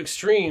two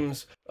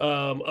extremes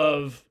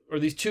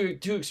these two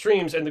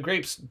extremes, and the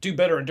grapes do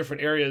better in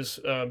different areas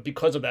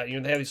because of that.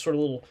 They have these sort of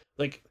little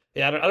like.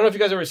 Yeah, I don't know if you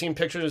guys ever seen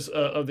pictures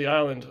of the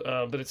island,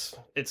 but it's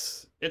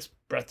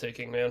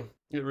breathtaking, man.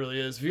 It really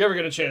is. If you ever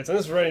get a chance, and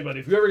this is for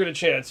anybody, if you ever get a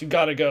chance, you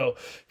gotta go,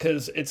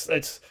 because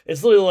it's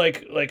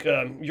literally like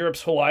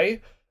Europe's Hawaii.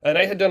 And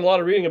I had done a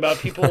lot of reading about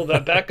people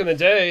that back in the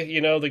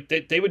day, like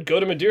they would go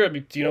to Madeira,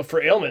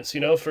 for ailments,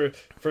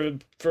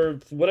 for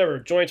whatever,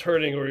 joints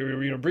hurting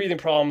or breathing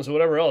problems or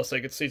whatever else.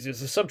 Like it's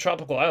a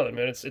subtropical island,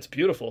 man. It's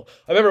beautiful.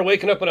 I remember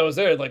waking up when I was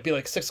there, it'd be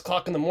like 6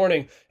 o'clock in the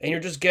morning, and you're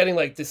just getting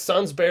like the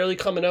sun's barely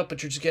coming up,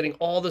 but you're just getting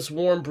all this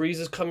warm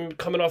breezes coming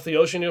off the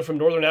ocean, from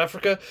northern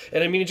Africa.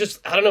 And I mean, it just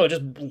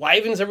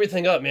livens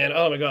everything up, man.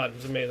 Oh my God,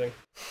 it's amazing.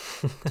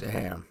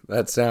 Damn,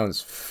 that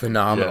sounds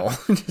phenomenal.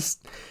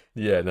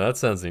 Yeah, no, that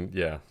sounds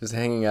just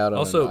hanging out on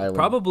also an island.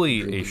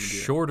 Probably a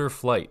shorter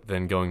flight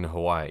than going to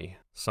Hawaii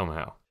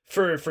somehow.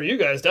 For you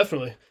guys,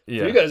 definitely.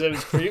 Yeah.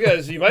 For you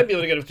guys, you might be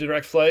able to get a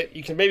direct flight.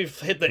 You can maybe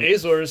hit the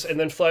Azores and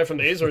then fly from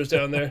the Azores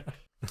down there.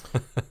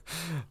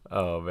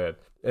 Oh man,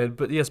 so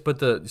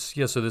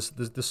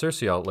the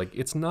Cercial, like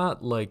it's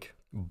not like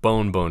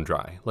bone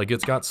dry. Like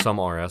it's got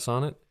some RS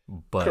on it,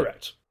 but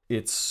correct.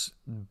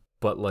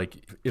 But like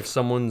if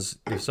someone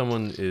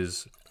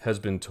has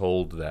been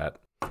told that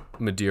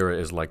Madeira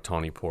is like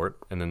tawny port,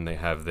 and then they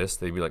have this,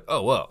 they'd be like,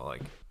 oh well,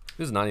 like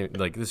this is not even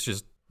like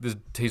this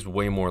tastes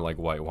way more like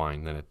white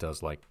wine than it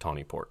does like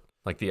tawny port.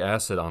 Like the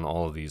acid on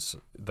all of these,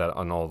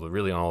 on all the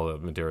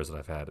Madeiras that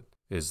I've had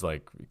is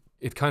like,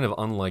 it's kind of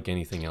unlike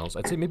anything else.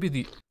 I'd say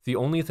maybe the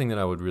only thing that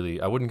I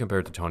wouldn't compare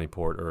it to tawny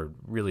port or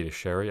really to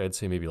sherry. I'd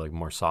say maybe like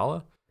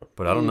Marsala,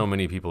 but I don't know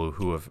many people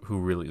who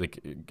really like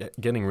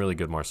getting really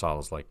good Marsala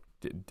is like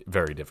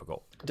very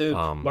difficult. Dude,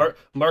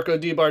 Marco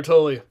Di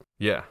Bartoli.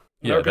 Yeah,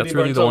 that's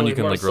really the one you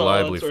can like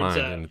reliably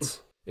find, and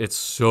it's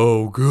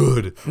so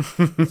good.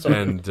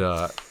 And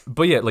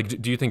but yeah,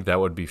 like, do you think that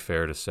would be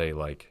fair to say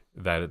like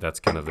that's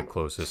kind of the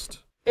closest?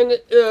 And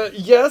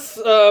yes,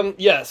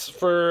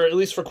 for at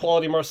least for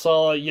quality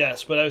Marsala,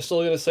 yes. But I was still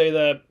going to say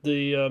that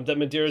that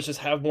Madeiras just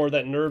have more of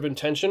that nerve and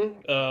tension.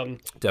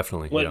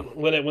 Definitely,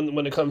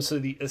 when it comes to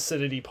the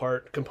acidity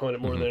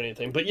component more than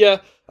anything. But yeah,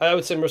 I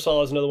would say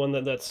Marsala is another one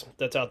that's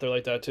out there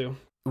like that too.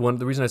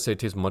 The reason I say it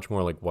tastes much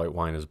more like white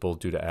wine is both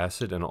due to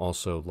acid and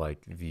also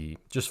like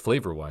just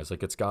flavor wise.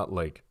 Like it's got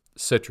like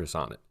citrus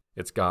on it.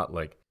 It's got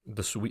like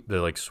the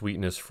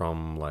sweetness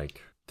from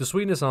like. The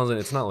sweetness on it,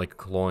 it's not like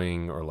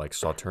cloying or like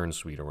Sauterne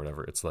sweet or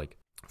whatever. It's like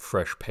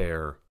fresh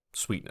pear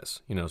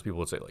sweetness. As people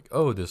would say like,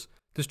 oh, this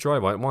dry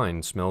white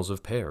wine smells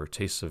of pear,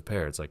 tastes of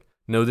pear. It's like,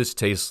 no, this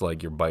tastes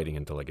like you're biting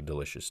into like a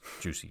delicious,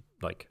 juicy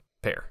like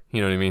pear.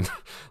 You know what I mean?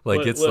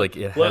 Like it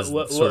has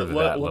sort of that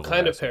level. What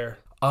kind of pear?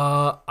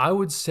 I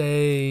would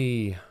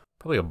say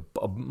probably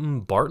a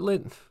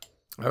Bartlett.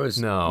 Yeah.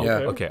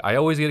 Okay, I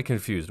always get it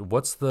confused.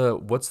 What's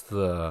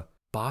the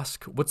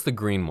Bosque? What's the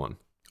green one?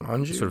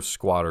 Anjou? Sort of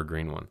squatter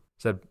green one.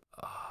 Is that?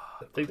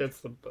 I think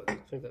that's the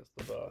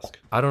Bosque.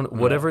 I don't know.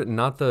 Whatever.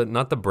 Not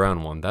the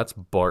brown one. That's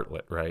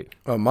Bartlett, right?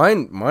 Oh,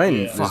 mine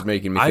is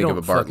making me think of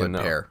a Bartlett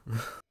pear.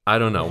 I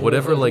don't know.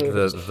 Whatever, like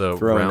the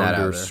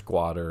rounder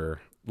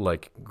squatter,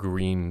 like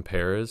green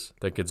pear is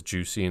that gets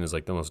juicy and is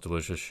like the most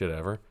delicious shit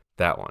ever.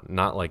 That one,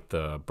 not like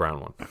the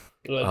brown one.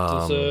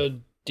 Like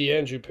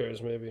D'Anjou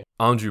pears, maybe.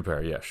 Anjou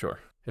pear, yeah, sure.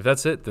 If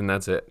that's it, then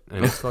that's it,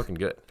 and it's fucking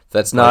good. If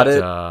that's not But,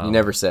 it, you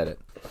never said it.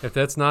 If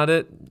that's not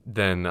it,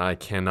 then I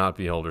cannot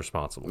be held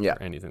responsible Yeah.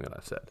 for anything that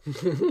I've said.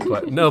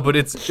 But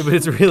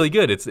it's really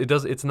good.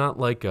 It's not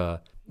like I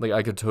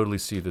could totally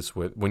see this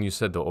with when you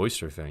said the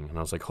oyster thing, and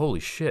I was like, holy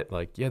shit,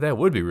 like yeah, that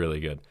would be really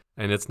good.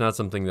 And it's not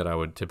something that I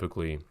would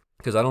typically,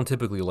 because I don't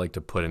typically like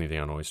to put anything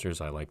on oysters.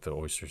 I like the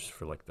oysters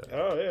for like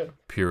the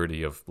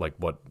purity of like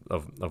what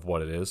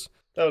it is.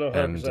 Oh no, 100%.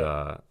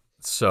 And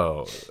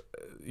so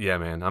yeah,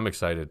 man, I'm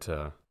excited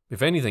to,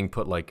 if anything,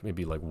 put like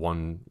maybe like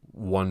one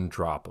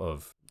drop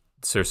of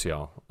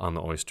Cercial on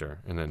the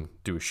oyster, and then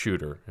do a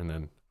shooter, and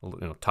then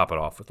top it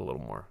off with a little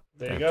more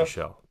There you empty go.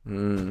 shell.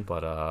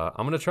 But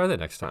I'm gonna try that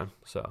next time.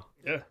 So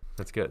Yeah.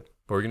 that's good.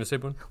 What were you gonna say,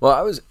 Boone? Well,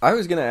 I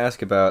was gonna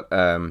ask about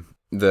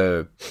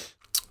the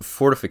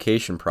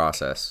fortification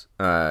process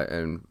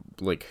and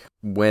like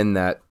when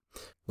that,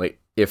 like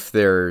if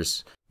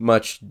there's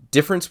much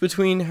difference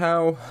between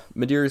how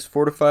Madeira is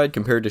fortified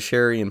compared to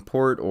sherry and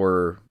port,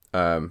 or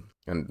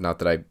and not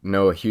that I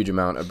know a huge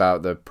amount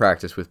about the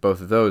practice with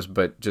both of those,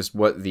 but just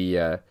what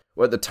the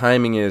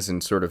timing is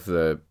and sort of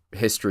the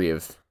history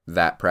of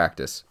that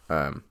practice.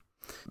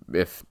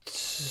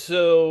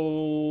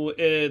 So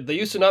they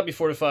used to not be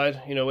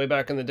fortified, way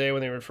back in the day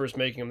when they were first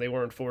making them, they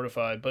weren't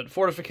fortified. But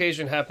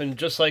fortification happened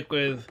just like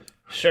with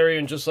sherry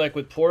and just like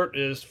with port,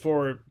 is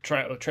for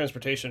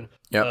transportation.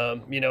 Yeah.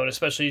 And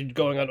especially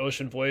going on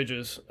ocean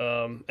voyages,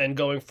 and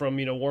going from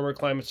warmer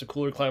climates to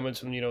cooler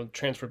climates, and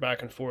transfer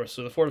back and forth.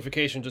 So the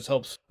fortification just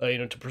helps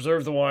to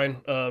preserve the wine,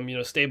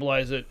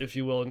 stabilize it, if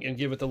you will, and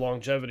give it the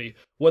longevity.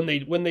 When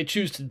they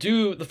choose to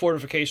do the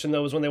fortification,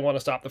 though, is when they want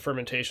to stop the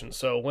fermentation.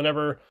 So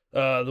whenever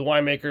the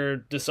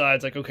winemaker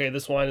decides, like, okay,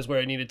 this wine is where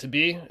I need it to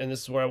be, and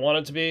this is where I want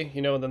it to be,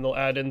 and then they'll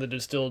add in the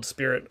distilled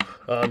spirit,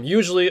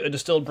 usually a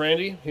distilled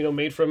brandy,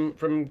 made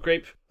from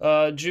grape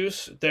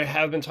juice. There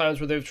have been times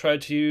where they've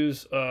tried to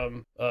use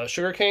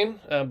sugarcane,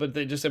 but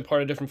they just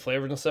imparted different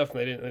flavors and stuff, and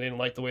they didn't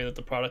like the way that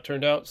the product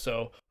turned out.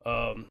 So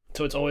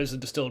it's always a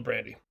distilled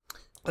brandy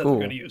that they're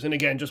going to use. And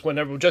again, just when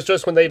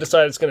they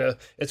decide it's gonna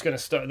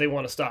start, they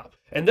want to stop.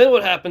 And then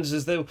what happens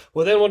is then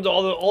what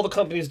all the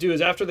companies do is,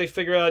 after they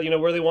figure out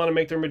where they want to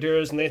make their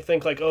Madeiras, and they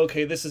think like,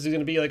 okay, this is going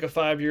to be like a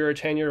 5-year or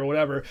 10-year or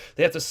whatever,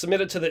 they have to submit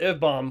it to the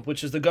IVBOM,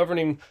 which is the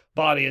governing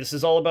body. This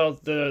is all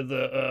about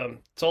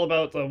it's all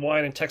about the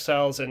wine and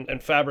textiles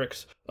and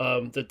fabrics.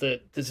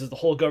 This is the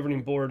whole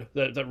governing board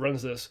that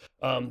runs this.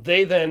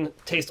 They then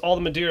taste all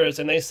the Madeiras,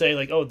 and they say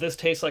like, oh, this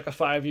tastes like a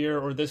 5-year,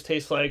 or this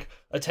tastes like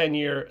a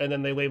 10-year, and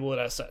then they label it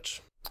as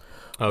such.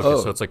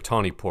 Okay, so it's like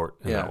tawny port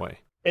in that way.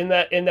 In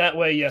that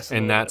way, yes.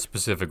 In that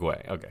specific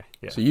way, okay.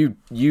 Yeah. So you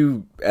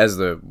as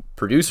the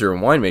producer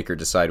and winemaker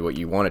decide what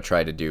you want to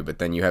try to do, but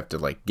then you have to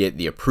like get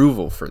the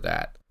approval for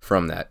that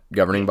from that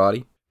governing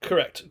body.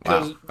 Correct,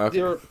 because Wow. Okay.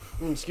 they're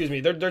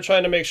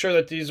trying to make sure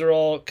that these are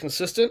all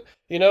consistent,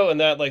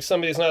 and that like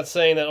somebody's not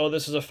saying that, oh,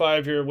 this is a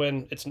 5-year,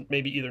 when it's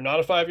maybe either not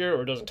a 5-year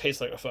or it doesn't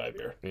taste like a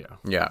 5-year. Yeah.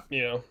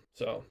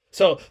 So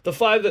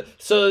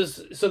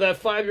that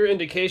 5-year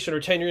indication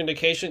or 10-year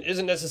indication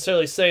isn't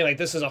necessarily saying like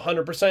this is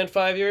 100%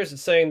 5 years.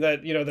 It's saying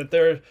that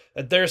that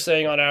they're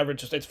saying on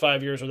average it's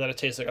 5 years, or that it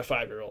tastes like a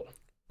 5-year-old.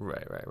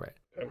 Right.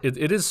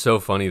 It is so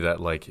funny that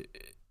like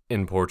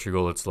in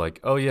Portugal, it's like,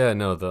 oh yeah,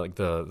 no,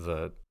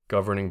 the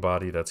governing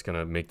body that's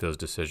gonna make those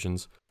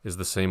decisions is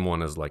the same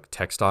one as like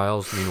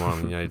textiles. Meanwhile,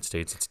 in the United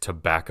States, it's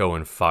tobacco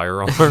and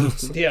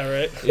firearms. Yeah,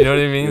 right. You know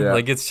what I mean? Yeah.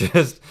 Like it's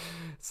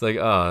like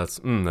that's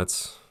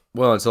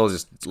Well, it's all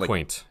just like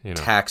quaint.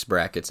 tax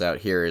brackets out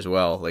here as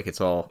well. Like it's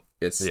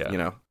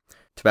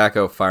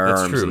tobacco,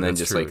 firearms, true, and then that's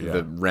just true, like yeah.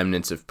 the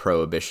remnants of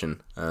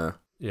prohibition.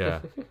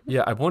 Yeah.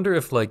 I wonder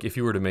if like if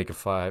you were to make a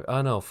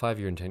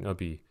 5-year and 10,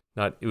 it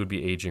would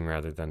be aging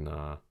rather than.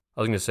 I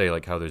was gonna say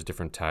like how there's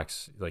different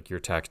tax, like you're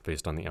taxed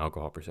based on the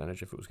alcohol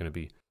percentage. If it was gonna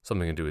be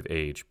something to do with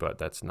age, but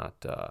that's not.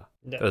 That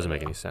doesn't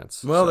make any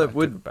sense. Well, so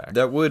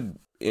that would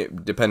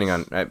depending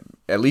on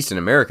at least in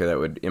America, that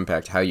would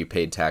impact how you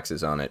paid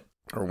taxes on it,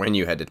 or when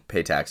you had to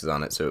pay taxes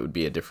on it. So it would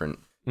be a different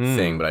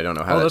thing. But I don't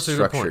know how that's a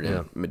good structured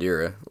point, in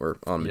Madeira or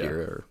on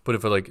Madeira. Or... But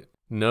if like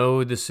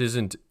no, this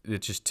isn't.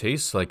 It just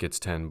tastes like it's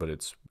 10, but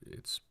it's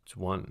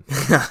 1.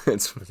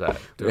 It's Is that?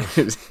 That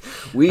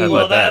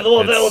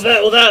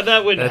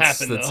wouldn't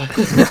happen though.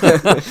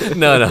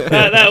 No.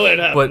 That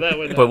wouldn't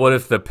happen. But what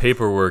if the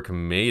paperwork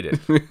made it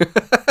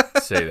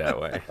say that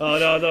way? Oh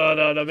no,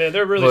 man!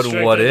 They're really But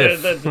strict. what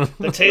if?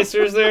 The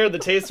tasters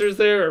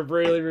there are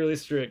really, really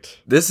strict.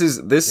 This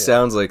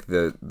sounds like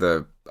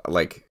the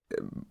like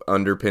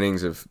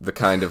underpinnings of the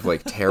kind of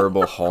like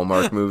terrible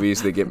Hallmark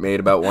movies that get made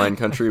about wine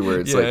country, where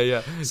it's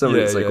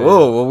somebody's like,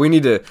 whoa, well,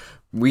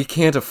 we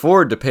can't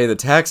afford to pay the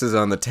taxes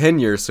on the 10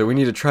 years, so we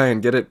need to try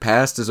and get it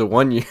passed as a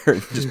 1 year,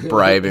 and just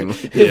bribing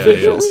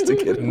officials to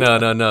get it.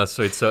 No.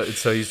 So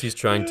he's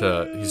trying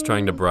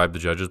to bribe the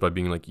judges by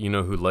being like,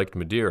 who liked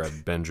Madeira?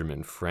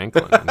 Benjamin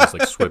Franklin. And he's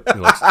like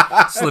slipping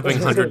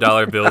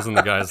 $100 bills in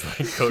the guy's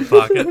like coat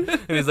pocket,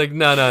 and he's like,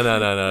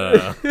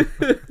 no.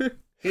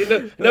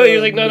 No,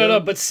 you're like, no.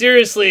 But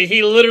seriously,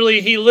 he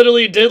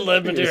literally did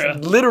love Madeira.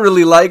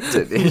 Literally liked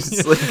it.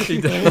 It's like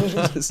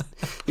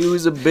he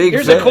was a big.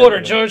 Here's fan. a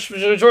quarter. George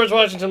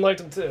Washington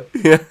liked him too.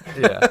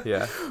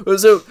 Yeah. Well,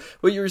 so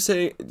what you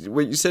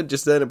said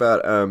just then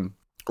about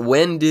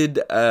when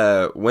did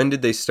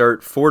they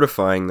start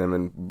fortifying them,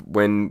 and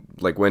when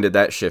did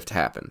that shift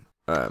happen?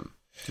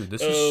 Dude,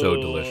 this is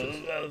so delicious.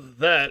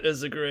 That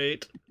is a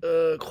great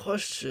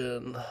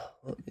question.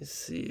 Let me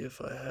see if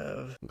I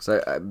have.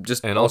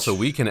 And also,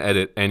 we can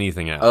edit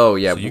anything out. Oh,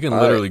 yeah. So you can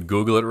literally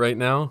Google it right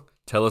now,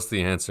 tell us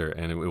the answer,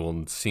 and it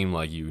will seem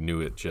like you knew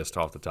it just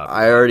off the top of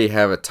your I head. already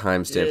have a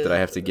timestamp that I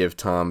have to give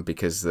Tom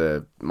because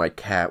my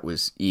cat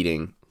was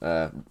eating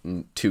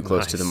too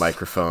close to the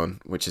microphone,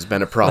 which has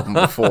been a problem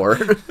before.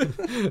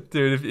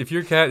 Dude, if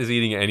your cat is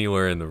eating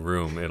anywhere in the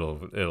room, it'll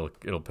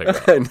pick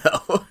up. I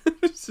know.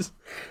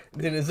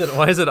 Dude,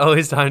 why is it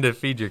always time to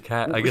feed your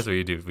cat? I guess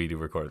we do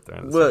record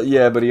there. Well,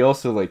 yeah, but he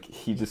also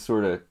he just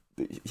sort of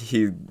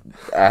he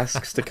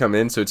asks to come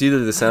in, so it's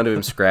either the sound of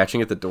him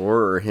scratching at the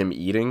door or him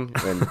eating.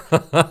 And if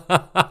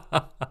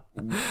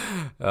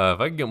I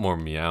could get more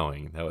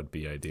meowing, that would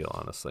be ideal,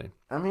 honestly.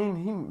 I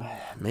mean,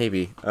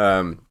 maybe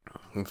we'll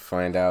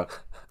find out.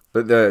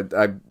 But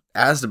I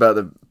asked about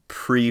the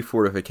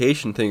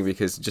pre-fortification thing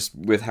because just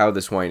with how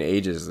this wine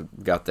ages,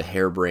 I've got the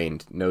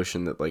harebrained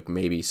notion that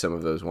maybe some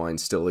of those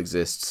wines still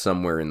exist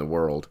somewhere in the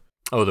world.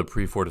 Oh, the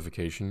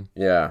pre-fortification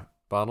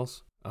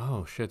bottles?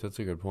 Oh, shit, that's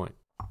a good point.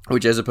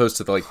 Which, as opposed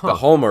to the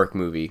Hallmark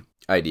movie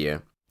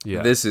idea,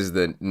 Yeah. this is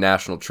the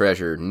National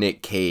Treasure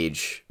Nick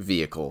Cage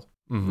vehicle.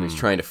 Mm-hmm. He's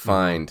trying to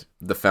find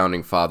the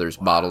Founding Fathers'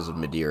 bottles of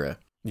Madeira.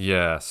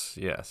 Yes.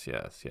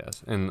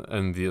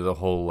 And the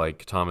whole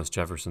Thomas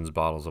Jefferson's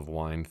bottles of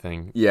wine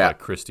thing. Yeah.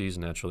 Christie's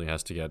naturally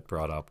has to get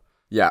brought up.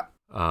 Yeah.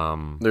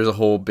 There's a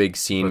whole big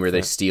scene where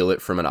they steal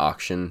it from an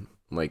auction.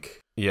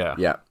 Yeah.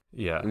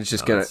 And it's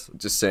just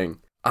saying,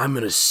 I'm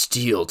gonna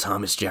steal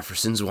Thomas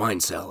Jefferson's wine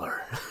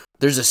cellar.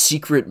 There's a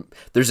secret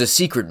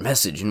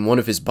message in one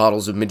of his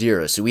bottles of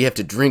Madeira, so we have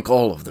to drink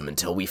all of them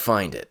until we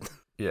find it.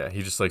 Yeah,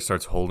 he just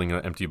starts holding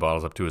the empty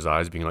bottles up to his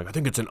eyes, being like, I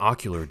think it's an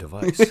ocular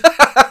device.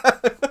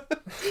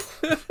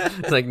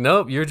 It's like,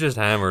 nope, you're just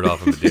hammered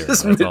off of Madeira.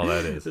 That's all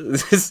that is.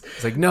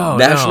 It's like, no,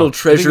 National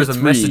Treasure I think there's a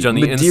 3 message on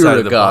the Madeira inside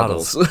of the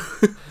goggles.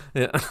 bottles.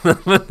 Yeah.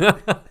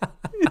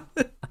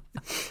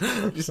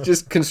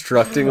 just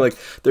constructing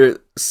there are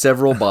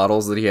several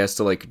bottles that he has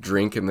to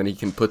drink, and then he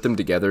can put them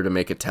together to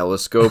make a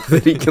telescope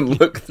that he can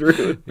look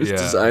through. It was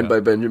designed by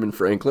Benjamin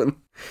Franklin.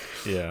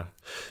 Yeah.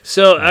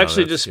 So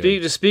actually, just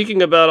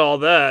speaking about all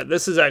that,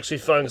 this is actually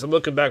fun because I'm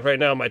looking back right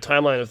now at my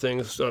timeline of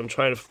things. So I'm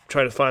trying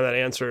to find that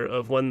answer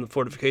of when the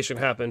fortification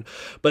happened.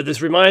 But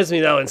this reminds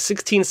me now, in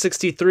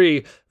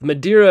 1663,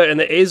 Madeira and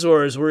the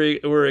Azores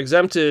were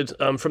exempted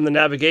from the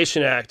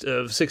Navigation Act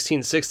of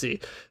 1660.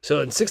 So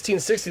in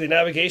 1660, the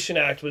Navigation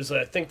Act was,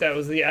 I think that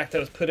was the act that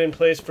was put in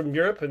place from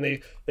Europe, and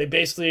they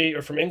basically,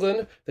 or from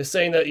England, they're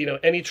saying that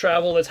any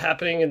travel that's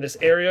happening in this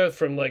area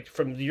from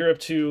Europe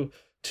to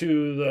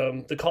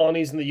the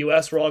colonies in the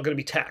U.S. were all going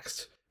to be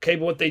taxed. Okay,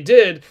 but what they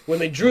did when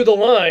they drew the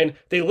line,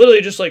 they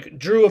literally just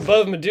drew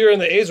above Madeira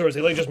and the Azores.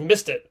 They just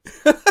missed it.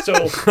 So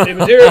the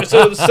Madeira and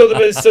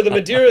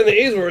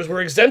the Azores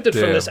were exempted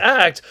from this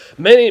act,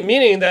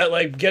 meaning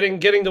that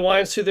getting the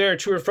wines to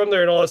or from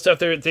there and all that stuff,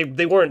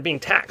 they weren't being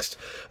taxed.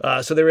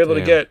 So they were able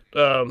to get.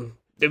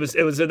 That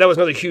was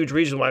another huge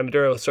reason why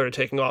Madeira started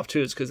taking off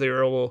too, is because they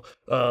were able.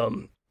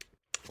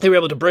 They were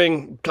able to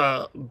bring,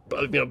 there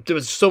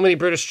was so many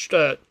British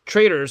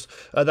traders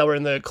that were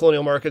in the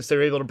colonial markets. They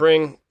were able to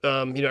bring,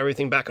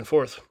 everything back and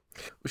forth.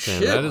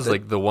 Damn, that is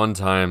the one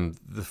time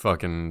the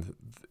fucking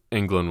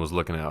England was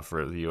looking out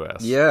for the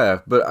U.S. Yeah,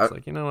 but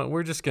it's you know what?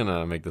 We're just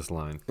gonna make this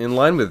line. In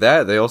line with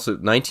that, they also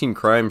 19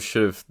 Crimes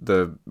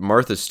the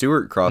Martha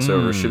Stewart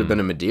crossover should have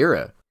been a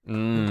Madeira.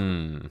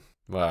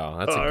 Wow,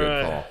 that's a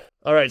good call.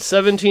 All right,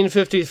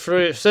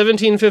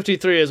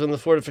 1753 is when the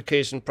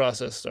fortification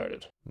process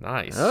started.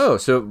 Nice. Oh,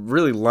 so it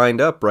really lined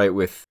up right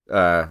with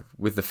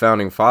the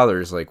Founding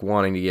Fathers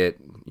wanting to get,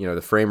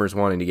 the framers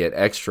wanting to get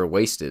extra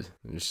wasted.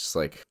 It's just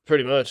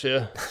pretty much,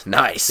 yeah.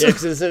 Nice. Yeah,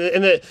 because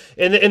in the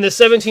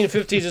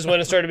 1750s is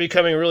when it started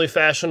becoming really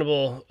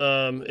fashionable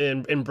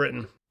in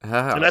Britain.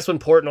 Wow. And that's when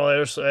port and all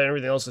that and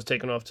everything else is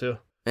taken off too.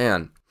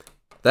 Man,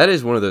 that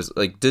is one of those.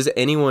 Does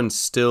anyone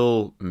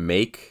still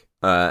make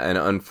an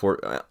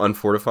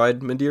unfortified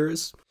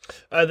Madeiras?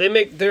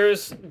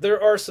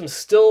 There are some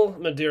still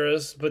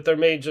Madeiras, but they're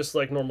made just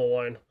like normal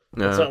wine.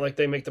 It's not like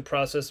they make the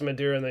processed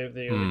Madeira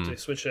and they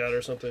switch it out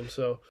or something.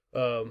 So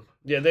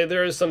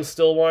there is some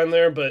still wine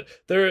there, but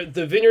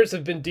the vineyards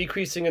have been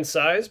decreasing in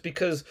size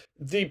because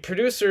the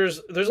producers.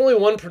 There's only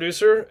one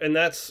producer, and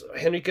that's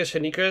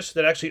Henriques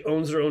that actually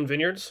owns their own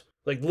vineyards.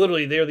 Like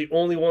literally, they are the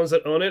only ones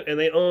that own it, and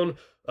they own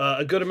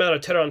a good amount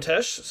of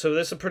Tesh. So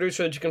this is a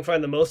producer that you can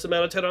find the most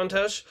amount of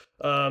Tesh.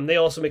 They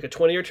also make a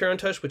 20-year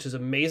Tesh, which is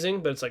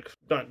amazing, but it's like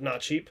not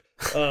cheap.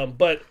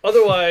 But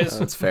otherwise,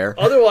 That's fair.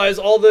 Otherwise,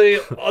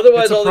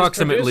 It's all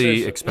approximately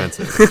these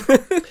expensive.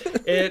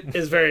 it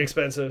is very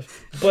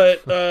expensive.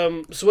 But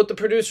so what the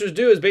producers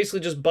do is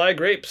basically just buy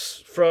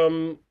grapes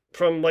from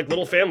like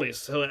little families.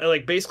 So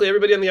like basically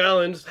everybody on the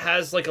island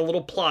has like a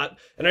little plot.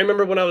 And I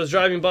remember when I was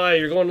driving by,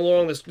 you're going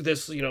along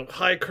this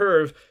high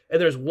curve, and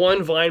there's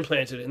one vine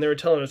planted, and they were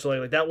telling us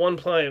like that one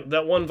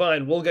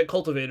vine will get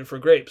cultivated for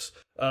grapes.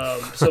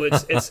 So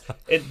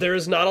there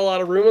is not a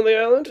lot of room on the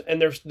island, and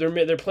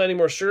they're planting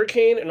more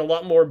sugarcane and a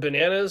lot more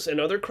bananas and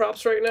other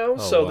crops right now.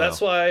 Oh,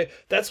 wow.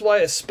 that's why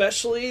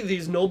especially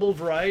these noble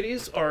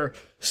varieties are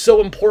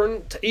so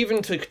important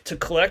to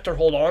collect or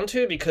hold on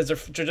to, because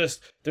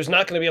there's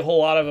not going to be a whole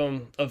lot of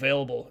them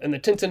available. And the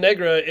Tinta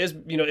Negra is,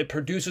 it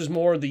produces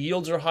more, the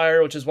yields are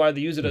higher, which is why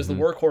they use it as the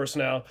workhorse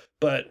now.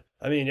 But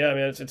I mean,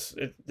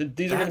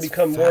 these are going to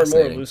become more and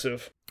more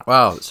elusive.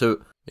 Wow.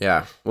 So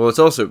yeah. Well, it's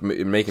also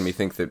making me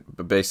think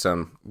that based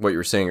on what you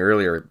were saying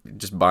earlier,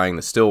 just buying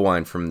the still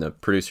wine from the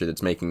producer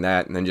that's making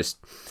that, and then just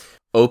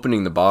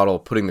opening the bottle,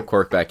 putting the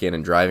cork back in,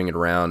 and driving it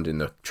around in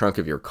the trunk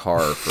of your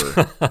car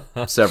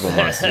for several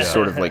months to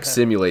sort of like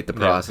simulate the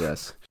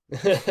process.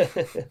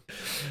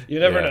 You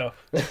never know.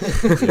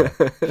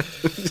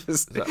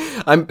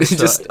 I'm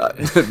just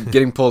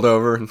getting pulled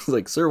over and it's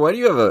like, sir, why do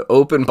you have an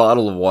open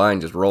bottle of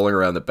wine just rolling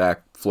around the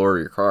back floor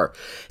of your car?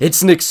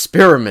 It's an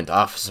experiment,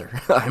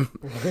 officer.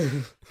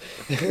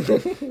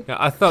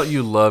 I thought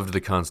you loved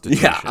the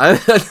Constitution. Yeah,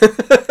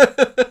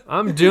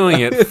 I'm doing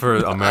it for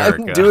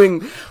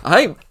America.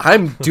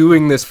 I'm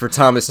doing this for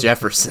Thomas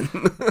Jefferson.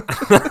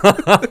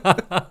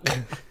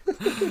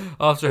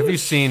 Officer, have you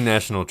seen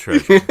National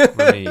Treasure?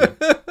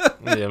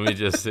 Let me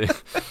just say.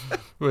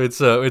 Wait,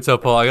 so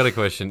Paul, I got a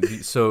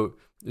question. So,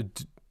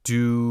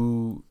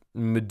 do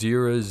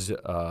Madeiras?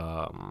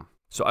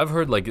 So I've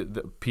heard like a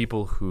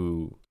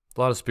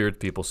lot of spirit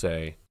people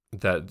say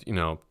that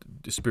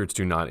spirits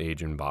do not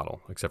age in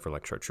bottle except for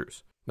like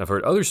chartreuse. And I've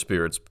heard other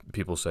spirits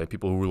people say,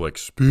 people who are like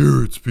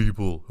spirits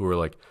people who are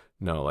like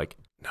no,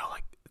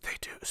 they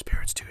do.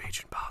 Spirits do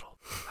age in bottle.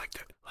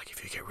 Like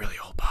if you get really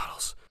old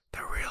bottles,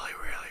 they're really,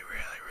 really,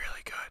 really,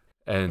 really good.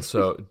 And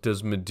so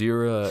does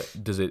Madeira,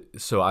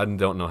 so I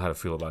don't know how to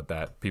feel about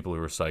that. People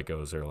who are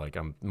psychos are like,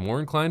 I'm more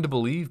inclined to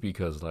believe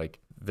because like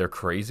they're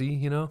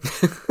crazy,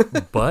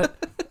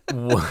 But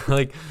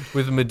like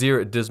with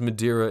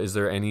Madeira, is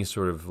there any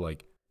sort of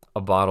like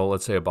a bottle,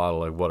 let's say a bottle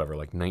like whatever,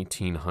 like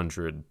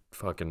 1900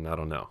 fucking, I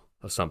don't know,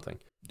 or something.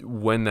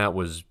 When that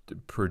was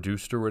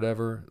produced or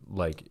whatever,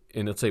 like,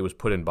 and let's say it was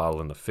put in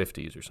bottle in the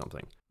 50s or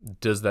something,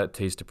 does that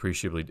taste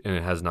appreciably, and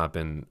it has not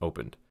been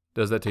opened,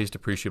 does that taste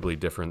appreciably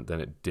different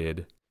than it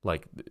did,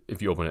 like,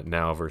 if you open it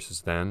now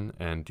versus then?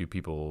 And do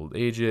people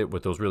age it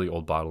with those really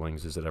old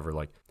bottlings? Is it ever,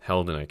 like,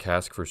 held in a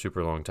cask for a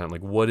super long time?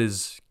 Like,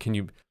 can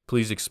you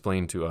please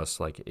explain to us,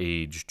 like,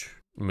 aged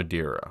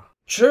Madeira?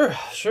 Sure.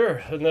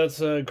 And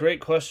that's a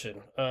great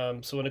question.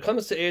 So when it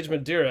comes to aged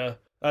Madeira,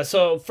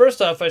 so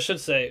first off, I should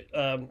say,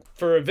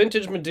 for a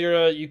vintage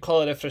Madeira, you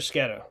call it a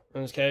fresquera.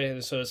 Okay,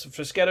 so it's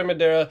fresquera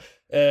Madeira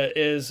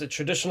is a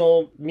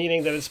traditional,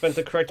 meaning that it spent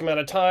the correct amount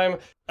of time.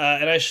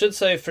 And I should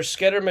say,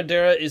 fresquera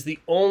Madeira is the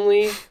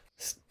only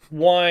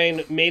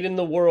wine made in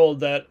the world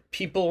that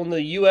people in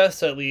the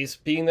U.S., at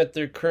least, being that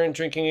their current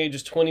drinking age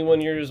is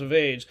 21 years of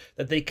age,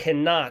 that they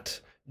cannot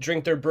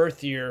drink their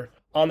birth year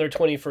on their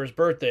 21st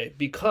birthday,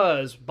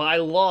 because by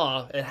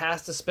law, it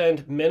has to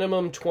spend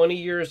minimum 20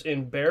 years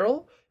in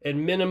barrel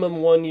and minimum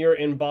 1 year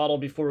in bottle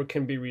before it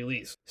can be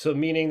released. So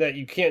meaning that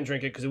you can't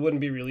drink it because it wouldn't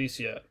be released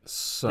yet.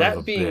 Son of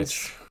a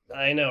bitch.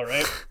 I know,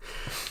 right?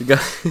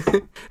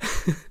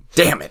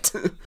 Damn it.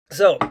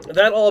 So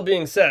that all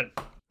being said,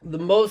 the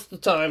most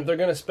of the time they're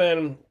going to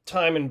spend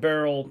time in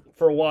barrel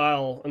for a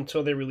while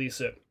until they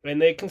release it.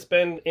 And they can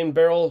spend in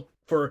barrel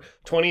for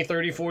 20,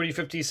 30, 40,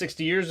 50,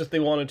 60 years if they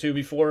wanted to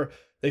before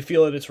they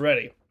feel that it's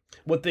ready.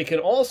 What they can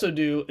also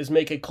do is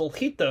make a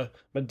colheita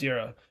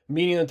Madeira,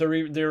 meaning that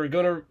they're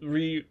going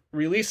to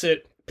release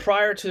it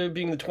prior to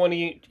being the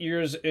 20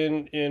 years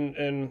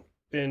in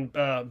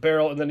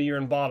barrel and then a year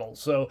in bottle.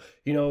 So,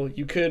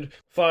 you could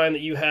find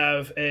that you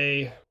have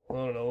I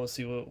don't know, let's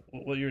see,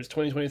 what year is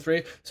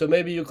 2023? So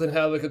maybe you could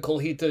have like a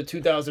colheita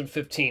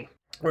 2015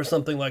 or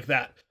something like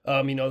that,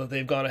 that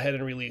they've gone ahead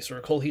and released, or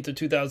a colheita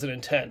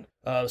 2010.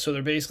 So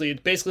they're basically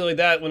like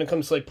that when it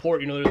comes to like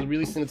port, they're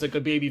releasing it's like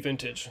a baby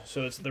vintage.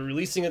 So they're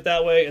releasing it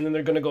that way, and then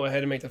they're going to go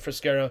ahead and make the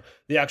Fresquera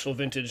the actual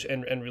vintage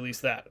and release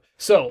that.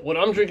 So what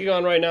I'm drinking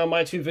on right now,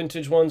 my two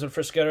vintage ones of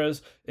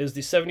Fresqueras, is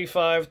the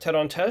 75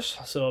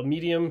 Tesh, so a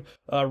medium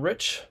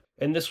rich.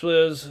 And this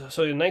was, in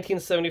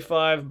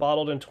 1975,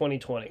 bottled in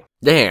 2020.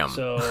 Damn.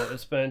 So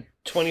it's been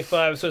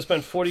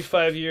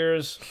 45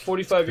 years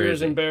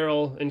in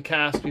barrel and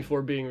cask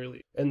before being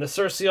released. And the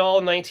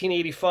Cercial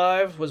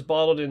 1985 was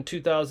bottled in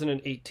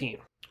 2018.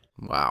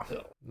 Wow.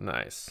 So,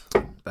 nice.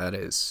 That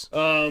is.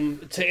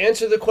 To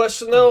answer the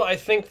question though, I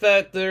think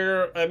that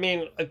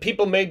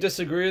people may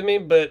disagree with me,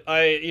 but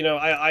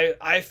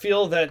I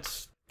feel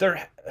that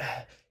there,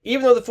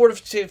 even though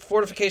the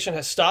fortification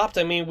has stopped,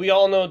 I mean, we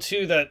all know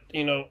too that,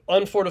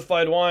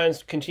 unfortified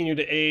wines continue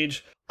to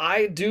age.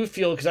 I do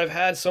feel, because I've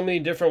had so many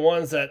different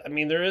ones, that, I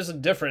mean, there is a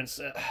difference.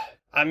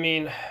 I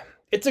mean,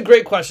 it's a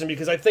great question,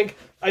 because I think,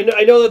 I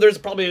know that there's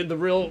probably the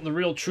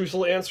real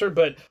truthful answer,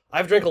 but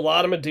I've drank a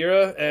lot of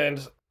Madeira,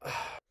 and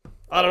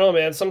I don't know,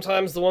 man.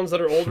 Sometimes the ones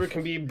that are older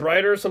can be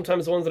brighter.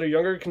 Sometimes the ones that are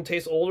younger can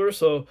taste older.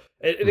 So,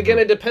 and again,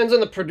 it depends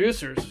on the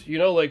producers.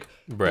 Like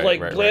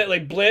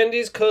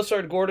Blandy's,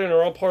 Cosard, Gordon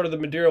are all part of the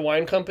Madeira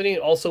Wine Company.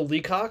 Also,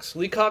 Leacock's.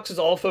 Leacock's is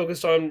all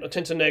focused on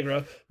Tinta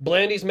Negra.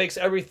 Blandy's makes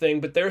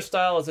everything, but their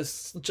style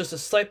is just a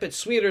slight bit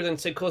sweeter than,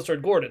 say,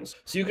 Cosard Gordon's.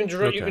 So you can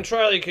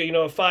try like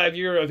a 5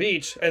 year of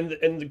each, and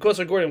the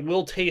Cosard Gordon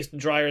will taste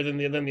drier than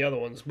the other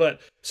ones. But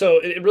so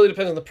it really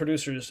depends on the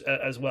producers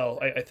as well.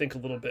 I think a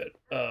little bit.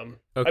 I'm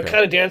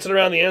kind of dancing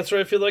around the answer,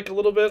 I feel like, a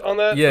little bit on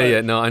that.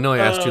 Yeah, no, I know I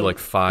asked you like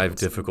 5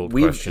 difficult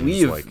questions,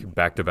 like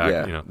back to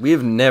back. Yeah, we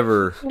have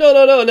never.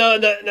 No,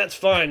 that's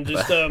fine.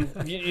 Just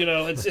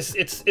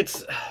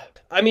it's.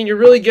 I mean, you're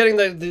really getting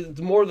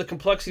the more of the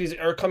complexities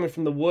are coming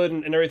from the wood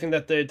and everything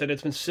that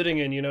it's been sitting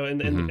in,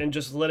 and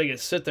just letting it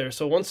sit there.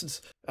 So once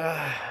it's,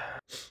 I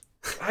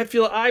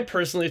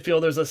personally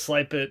feel there's a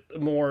slight bit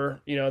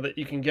more, that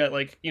you can get.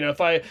 Like,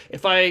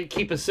 if I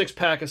keep a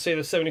 6-pack of, say,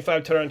 the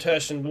 75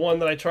 Tarantesh, and one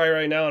that I try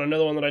right now and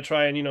another one that I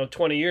try in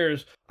 20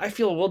 years, I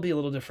feel it will be a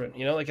little different.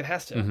 Like it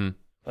has to. Mm-hmm.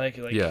 Like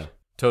yeah.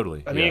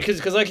 Totally. I mean,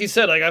 because like you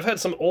said, like I've had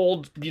some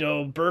old,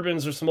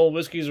 bourbons or some old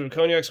whiskeys or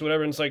cognacs or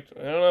whatever, and it's like,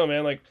 I don't know,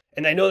 man. Like,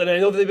 and I know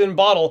that they've been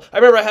bottled. I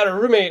remember I had a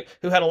roommate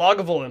who had a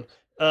Lagavulin,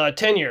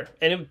 10-year,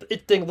 and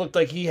it thing looked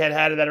like he had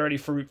that already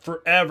for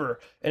forever.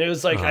 And it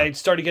was like I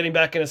started getting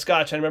back into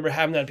Scotch. I remember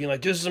having that, being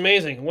like, this is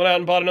amazing. Went out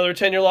and bought another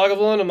 10-year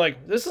Lagavulin. I'm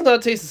like, this does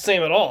not taste the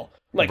same at all.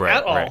 Like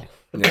at all. Right.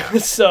 Yeah.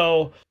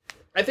 So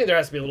I think there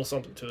has to be a little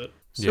something to it.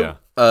 So,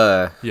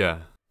 yeah.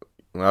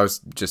 I was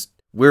just.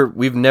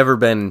 We've never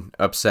been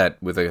upset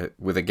with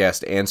a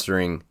guest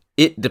answering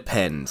 "it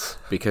depends,"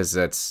 because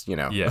that's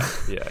Yeah.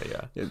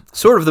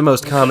 sort of the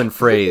most common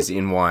phrase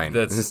in wine.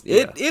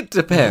 It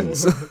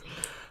depends.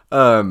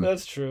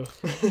 That's true.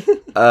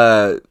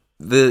 The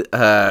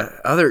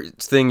other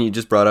thing you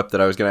just brought up that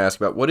I was going to ask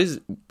about,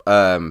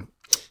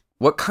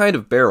 what kind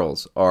of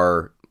barrels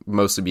are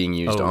mostly being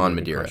used on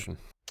Madeira?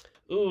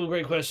 Ooh,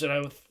 great question.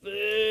 I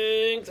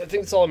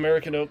think it's all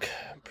American oak.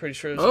 Pretty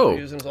sure it's all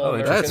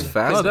American. That's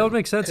fascinating. Oh, that would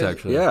make sense,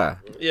 actually. Yeah,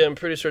 I'm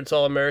pretty sure it's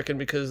all American,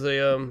 because they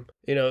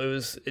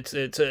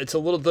it's a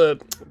little,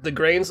 the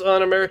grains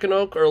on American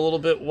oak are a little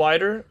bit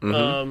wider.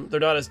 They're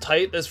not as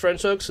tight as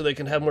French oak, so they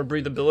can have more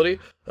breathability.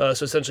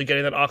 So essentially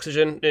getting that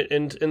oxygen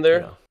in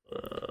there. Yeah.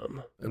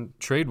 And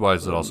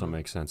trade-wise, it also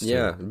makes sense, too.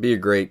 Yeah, it'd be a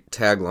great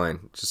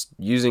tagline. Just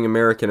using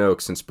American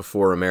oak since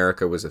before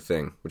America was a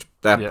thing, which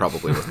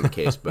probably wasn't the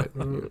case, but...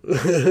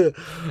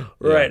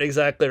 Right,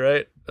 exactly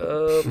right.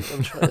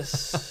 I'm trying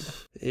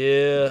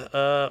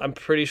to... I'm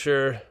pretty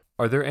sure...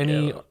 Are there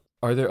any...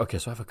 Okay,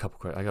 so I have a couple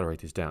questions. I gotta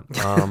write these down.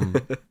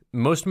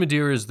 Most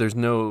Madeiras, there's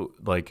no,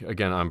 like,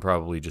 again, I'm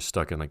probably just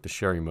stuck in, like, the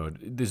sherry mode.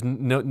 There's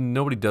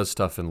nobody does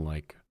stuff in,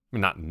 like... I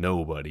mean, not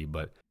nobody,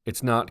 but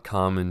it's not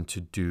common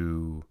to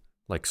do...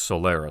 like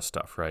Solera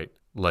stuff, right?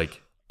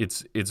 Like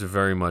it's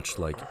very much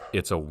like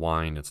it's a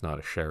wine, it's not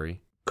a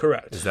sherry.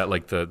 Correct. Is that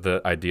like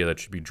the idea that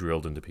should be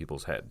drilled into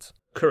people's heads?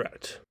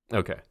 Correct.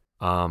 Okay.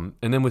 And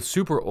then with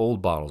super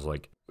old bottles,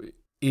 like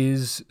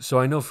so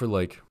I know for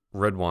like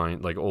red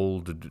wine, like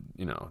old,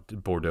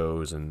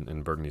 Bordeaux's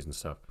and Burgundies and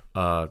stuff,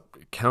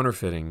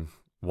 counterfeiting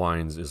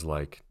wines is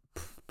like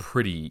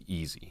pretty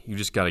easy. You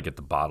just got to get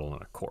the bottle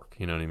and a cork.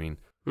 You know what I mean?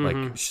 Mm-hmm.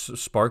 Like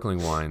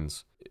sparkling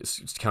wines,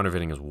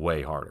 counterfeiting is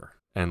way harder.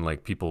 And,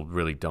 like, people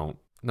really don't,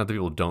 not that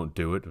people don't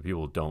do it, but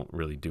people don't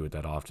really do it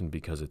that often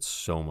because it's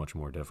so much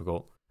more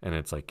difficult. And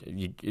it's like,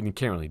 you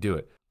can't really do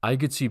it. I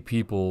could see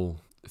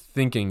people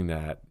thinking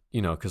that,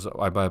 because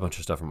I buy a bunch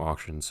of stuff from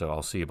auction, so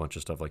I'll see a bunch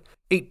of stuff like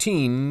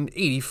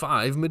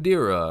 1885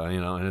 Madeira,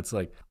 and it's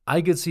like,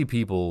 I could see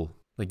people,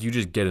 like, you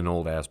just get an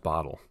old-ass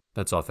bottle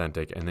that's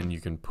authentic, and then you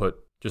can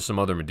put just some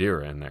other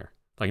Madeira in there.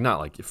 Like, not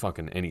like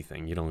fucking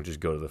anything. You don't just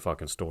go to the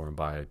fucking store and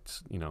buy,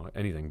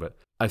 anything. But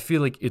I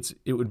feel like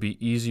it would be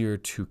easier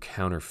to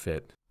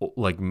counterfeit,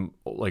 like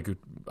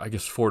I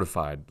guess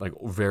fortified, like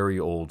very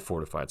old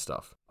fortified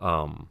stuff.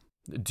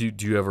 Do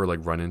you ever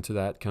like run into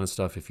that kind of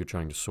stuff if you're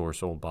trying to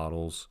source old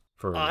bottles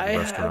for a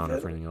restaurant or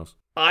for anything else?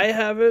 I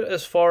have it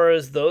as far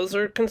as those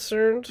are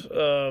concerned,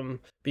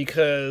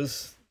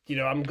 because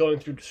I'm going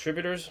through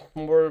distributors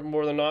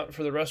more than not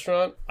for the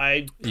restaurant.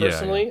 I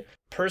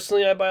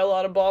personally, I buy a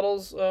lot of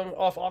bottles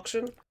off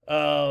auction.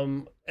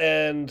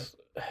 And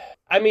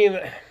I mean,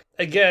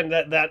 again,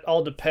 that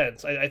all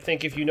depends. I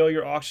think if you know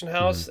your auction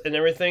house and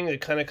everything, it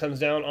kind of comes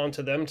down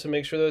onto them to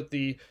make sure that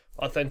the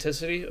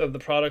authenticity of the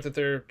product that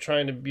they're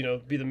trying to,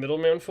 be the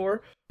middleman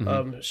for.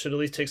 should at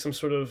least take some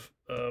sort of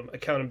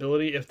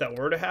accountability if that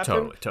were to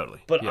happen.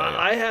 Totally. But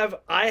Yeah.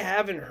 I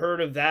haven't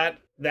heard of that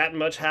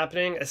much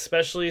happening,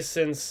 especially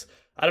since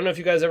I don't know if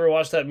you guys ever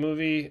watched that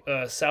movie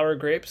Sour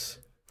Grapes.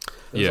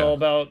 It's all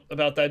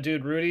about that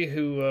dude Rudy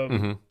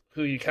who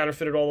you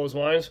counterfeited all those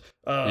wines.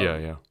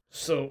 Yeah.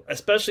 So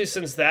especially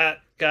since that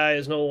guy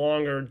is no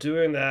longer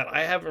doing that,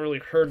 I haven't really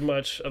heard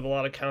much of a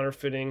lot of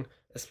counterfeiting,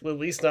 at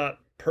least not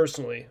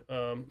personally,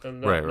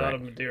 and not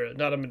of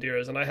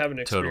Madeiras, and I haven't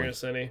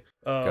experienced any.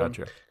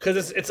 Gotcha.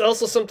 Because it's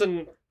also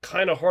something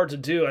kind of hard to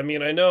do. I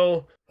mean, I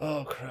know.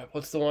 Oh crap!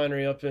 What's the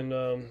winery up in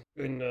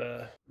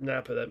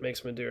Napa that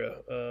makes Madeira?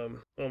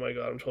 Oh my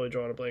god, I'm totally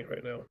drawing a blank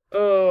right now.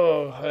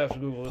 Oh, I have to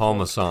Google this.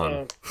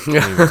 Parmesan.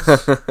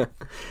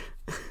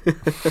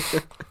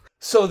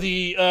 So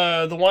the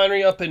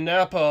winery up in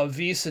Napa,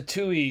 Visa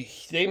Tui,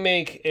 they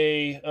make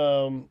a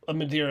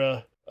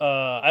Madeira.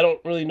 I don't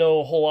really know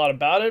a whole lot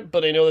about it,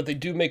 but I know that they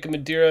do make a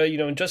Madeira.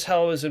 And just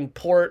how it was in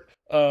port.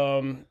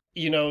 Or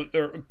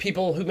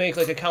people who make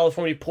like a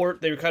California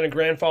port, they were kind of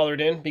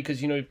grandfathered in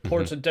because,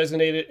 port's a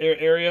designated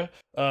area.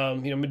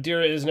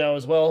 Madeira is now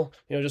as well,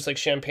 just like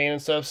champagne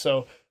and stuff.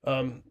 So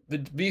the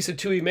Visa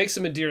Tui makes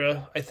a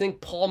Madeira. I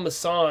think Paul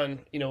Masson,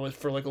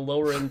 for like a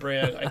lower end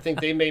brand, I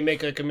think they may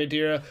make like a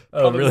Madeira.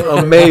 Oh, really?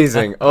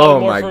 Amazing. Oh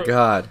my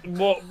God.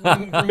 Well,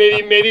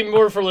 maybe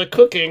more for like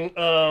cooking.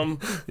 That's a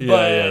good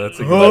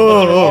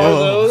but there are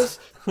those.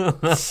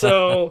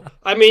 So,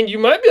 I mean, you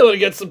might be able to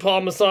get some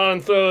Parmesan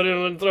and throw it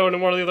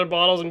in one of the other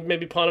bottles and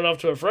maybe pawn it off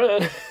to a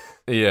friend.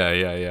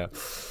 Yeah.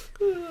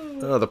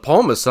 The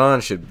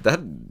Parmesan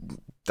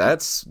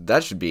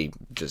that should be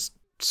just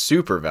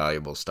super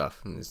valuable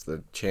stuff. It's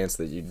the chance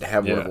that you'd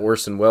have one of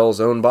Orson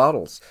Welles' own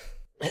bottles.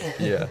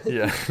 Yeah.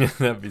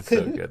 That'd be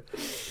so good.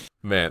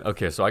 Man,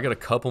 okay, so I got a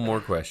couple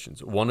more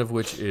questions. One of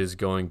which is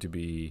going to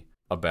be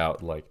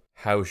about, like,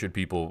 how should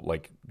people,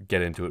 like,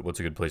 get into it? What's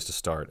a good place to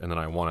start? And then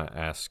I want to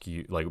ask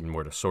you, like,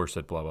 where to source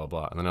it, blah, blah,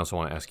 blah. And then I also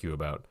want to ask you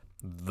about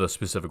the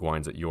specific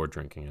wines that you're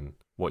drinking and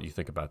what you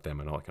think about them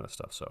and all that kind of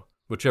stuff. So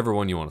whichever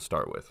one you want to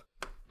start with.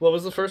 What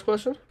was the first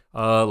question?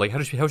 Like,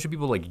 how should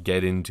people, like,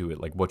 get into it?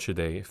 Like, what should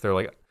they, if they're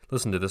like,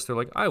 listen to this, they're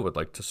like, I would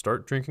like to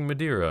start drinking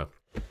Madeira,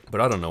 but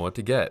I don't know what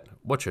to get.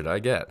 What should I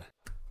get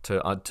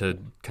to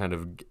kind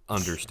of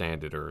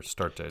understand it or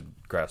start to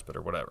grasp it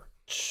or whatever?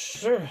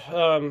 Sure.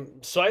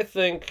 So I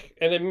think,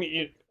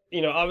 and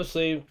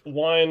obviously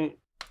wine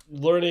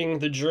learning,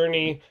 the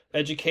journey,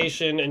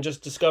 education, and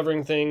just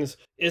discovering things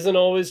isn't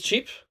always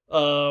cheap.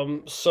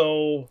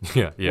 So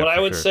what I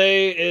would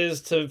say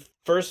is to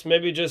first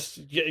maybe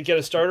just get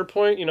a starter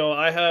point.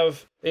 I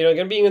have,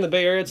 again, being in the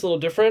Bay Area, it's a little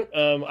different.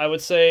 I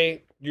would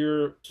say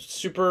your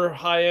super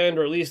high end,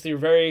 or at least your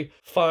very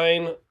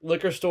fine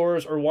liquor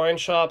stores or wine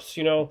shops,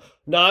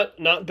 not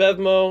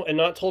Bevmo and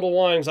not Total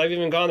Wines. I've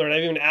even gone there and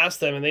I've even asked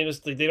them, and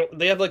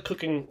they have like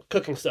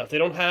cooking stuff. They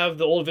don't have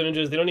the old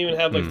vintages. They don't even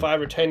have like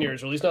 5 or 10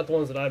 years, or at least not the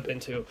ones that I've been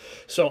to.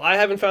 So I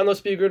haven't found those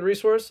to be a good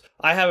resource.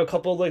 I have a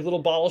couple of like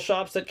little bottle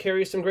shops that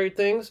carry some great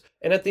things.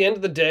 And at the end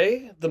of the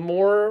day, the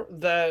more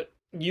that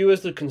you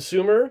as the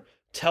consumer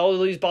tell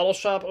these bottle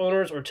shop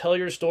owners or tell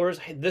your stores,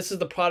 hey, this is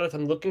the product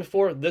I'm looking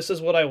for, this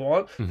is what I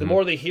want, the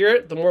more they hear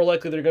it, the more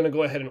likely they're going to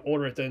go ahead and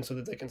order it then so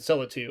that they can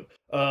sell it to you.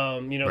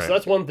 So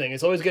that's one thing.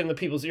 It's always getting the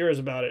people's ears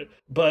about it.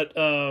 But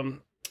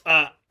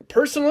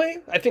personally,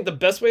 I think the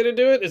best way to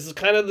do it is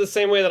kind of the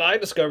same way that I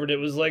discovered it.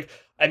 Was like,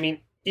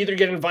 either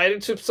get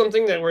invited to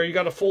something where you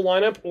got a full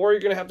lineup, or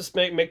you're going to have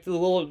to make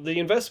the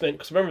investment.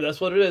 Because remember,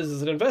 that's what it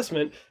is an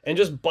investment. And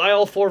just buy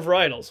all 4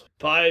 varietals.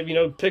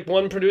 Pick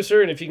one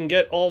producer, and if you can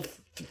get all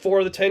 4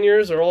 of the 10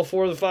 years or all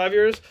 4 of the 5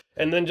 years,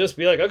 and then just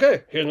be like,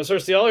 okay, here's my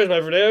Cercial, here's my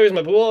Verdeo, here's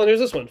my Buol, and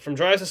here's this one, from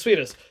driest to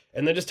sweetest.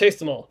 And then just taste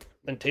them all.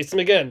 Then taste them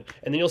again.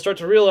 And then you'll start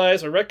to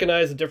realize or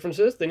recognize the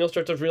differences. Then you'll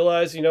start to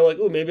realize,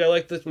 ooh, maybe I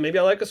like this, maybe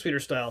I like a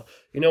sweeter style.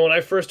 When I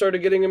first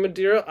started getting a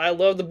Madeira, I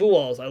love the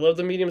Buols. I love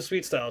the medium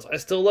sweet styles. I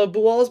still love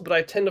Buols, but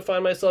I tend to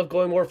find myself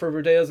going more for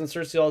Verdeos and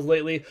Cercials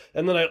lately.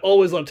 And then I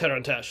always love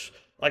Terantesh.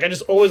 Like, I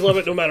just always love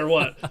it no matter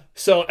what.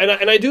 So,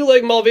 and I do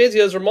like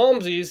Malvasias or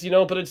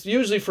Malmsies, but it's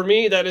usually, for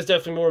me, that is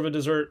definitely more of a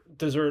dessert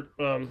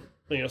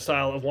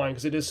style of wine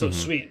because it is so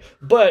sweet.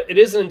 But it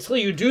isn't until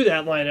you do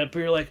that lineup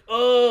where you're like,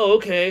 oh,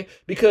 okay.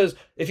 Because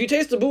if you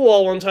taste the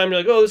Buol one time, you're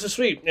like, oh, this is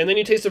sweet. And then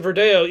you taste the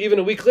Verdeo, even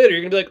a week later,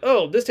 you're going to be like,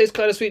 oh, this tastes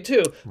kind of sweet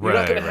too. You're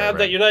not going to have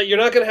that. You're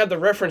not going to have the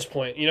reference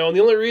point, And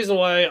the only reason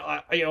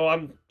why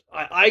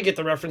I get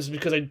the reference is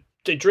because I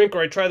drink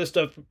or I try this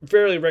stuff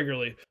fairly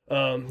regularly,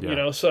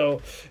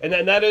 so, and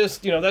then that is,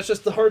 that's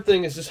just the hard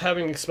thing, is just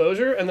having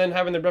exposure and then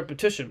having the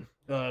repetition,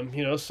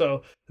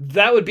 so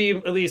that would be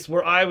at least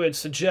where I would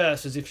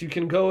suggest, is if you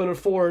can go and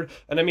afford,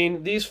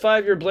 and these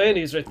 5-year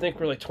blandies, I think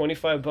were like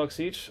 $25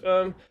 each,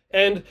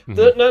 and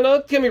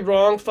don't get me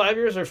wrong, 5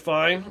 years are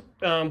fine,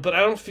 but I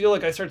don't feel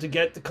like I start to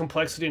get the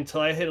complexity until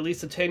I hit at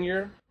least a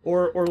 10-year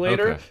or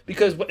later,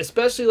 because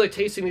especially like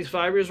tasting these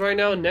 5 years right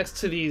now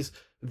next to these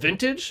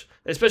vintage,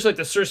 especially like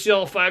the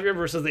Cercial 5-year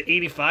versus the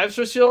 85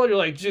 Cercial. You're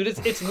like, dude,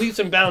 it's leaps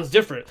and bounds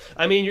different.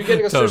 I mean, you're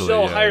getting a Totally,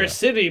 Cercial yeah, higher yeah.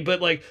 acidity,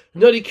 but like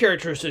nutty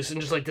characteristics and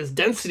just like this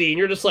density, and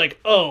you're just like,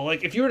 oh,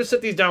 like if you were to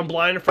sit these down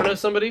blind in front of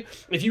somebody,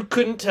 if you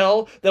couldn't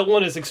tell that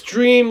one is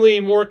extremely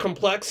more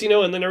complex,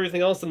 and then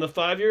everything else than the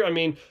 5-year, I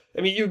mean,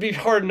 you'd be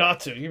hard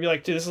not to. You'd be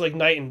like, dude, this is like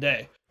night and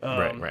day.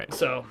 Right.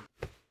 So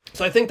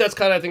I think that's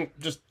kind of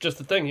just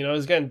the thing,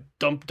 is again,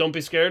 don't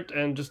be scared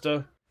and just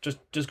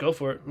go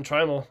for it and try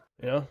them all,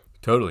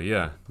 Totally,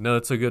 yeah. No,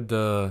 that's a good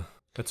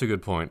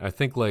point. I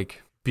think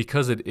like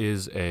because it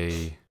is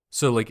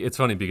so like it's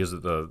funny because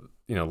the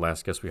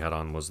last guest we had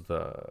on was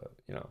the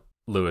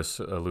Lewis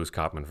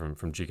Kopman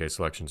from GK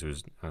Selections,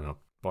 who's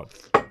bought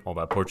all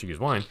that Portuguese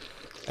wine,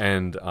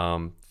 and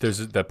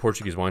there's that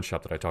Portuguese wine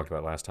shop that I talked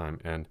about last time,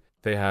 and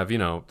they have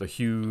the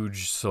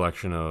huge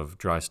selection of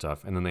dry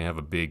stuff, and then they have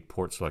a big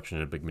port selection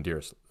and a big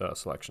Madeira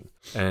selection,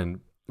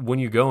 and when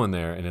you go in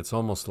there, and it's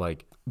almost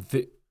like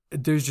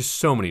there's just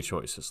so many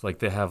choices. Like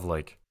they have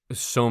like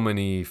so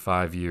many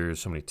 5 years,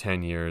 so many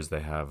 10 years.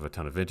 They have a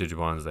ton of vintage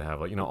ones. They have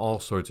like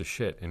all sorts of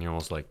shit, and you're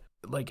almost like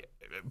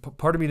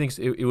part of me thinks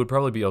it would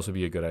probably also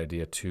be a good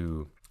idea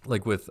to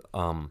like with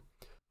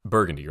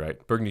Burgundy,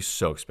 right? Burgundy's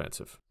so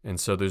expensive, and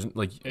so there's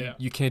like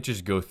you can't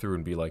just go through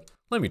and be like,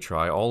 let me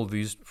try all of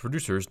these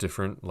producers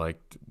different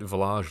like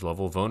Village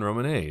level Vin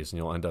Romanés, and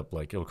you'll end up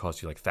like it'll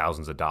cost you like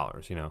thousands of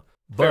dollars,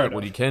 But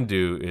what you can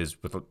do is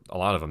with a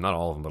lot of them, not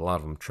all of them, but a lot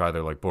of them, try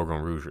their like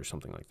Bourgogne Rouge or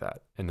something like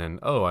that. And then,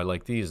 I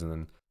like these. And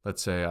then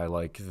let's say I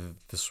like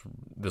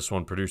this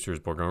one producer's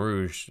Bourgogne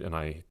Rouge and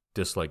I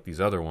dislike these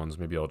other ones.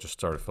 Maybe I'll just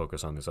start to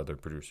focus on these other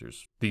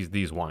producers,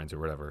 these wines or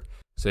whatever,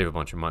 save a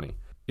bunch of money.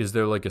 Is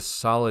there like a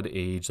solid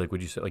age, like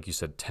would you say, like you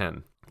said,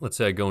 10? Let's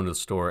say I go into the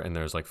store and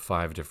there's like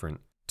 5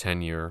 different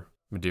 10-year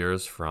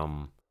Madeiras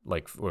from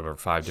like whatever,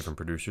 5 different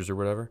producers or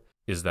whatever.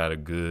 Is that a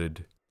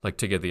good... like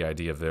to get the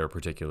idea of their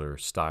particular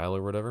style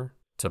or whatever,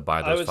 to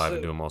buy those 5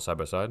 and do them all side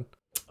by side?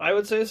 I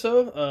would say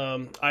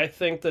so. I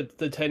think that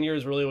the 10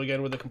 years really,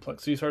 again, where the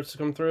complexity starts to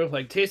come through.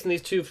 Like tasting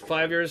these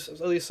 5 years,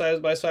 at least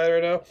side by side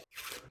right now.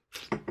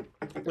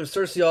 With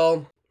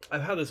Cercial,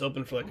 I've had this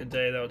open for like a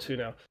day though too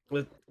now.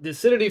 With the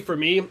acidity for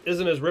me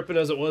isn't as ripping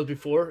as it was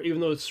before,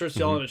 even though it's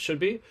Cercial and it should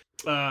be.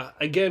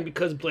 Again,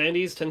 because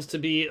Blandies tends to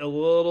be a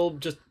little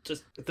just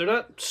they're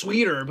not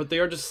sweeter, but they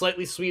are just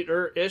slightly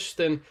sweeter-ish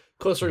than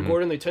Closer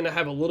Gordon. They tend to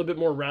have a little bit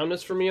more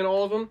roundness for me in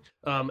all of them.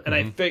 And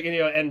I think,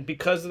 and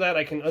because of that,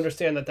 I can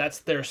understand that that's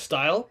their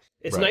style.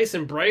 It's nice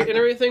and bright and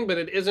everything, but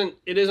it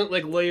isn't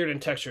like layered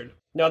and textured.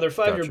 Now their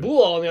 5-year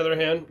Boulal, on the other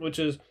hand, which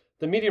is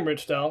the medium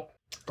rich style,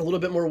 a little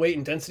bit more weight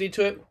and density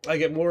to it. I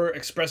get more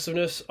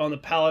expressiveness on the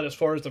palate as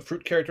far as the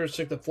fruit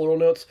characteristic, the floral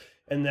notes,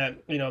 and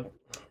that,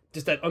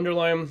 just that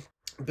underlying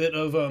bit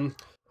of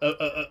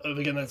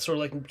again, that's sort of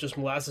like just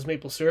molasses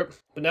maple syrup.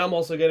 But now I'm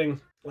also getting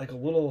like a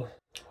little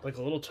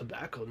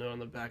tobacco note on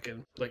the back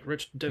end, like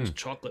rich, dense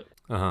chocolate,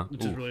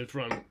 which is really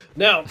fun.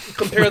 Now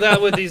compare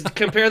that with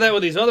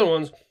these other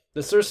ones.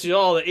 The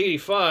Cercial, the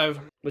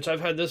 85, which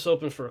I've had this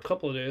open for a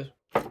couple of days.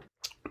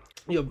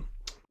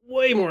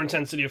 Way more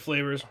intensity of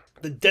flavors.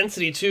 The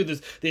density too.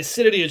 The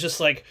acidity is just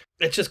like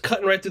it's just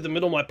cutting right through the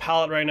middle of my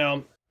palate right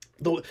now.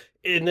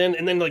 And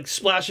then like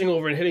splashing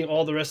over and hitting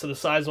all the rest of the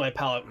sides of my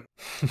palate.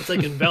 It's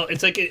like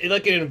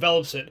it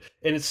envelops it,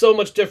 and it's so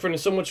much different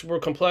and so much more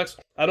complex.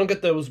 I don't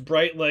get those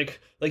bright like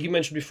you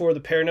mentioned before, the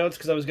pear notes,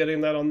 because I was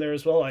getting that on there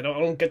as well. I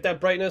don't get that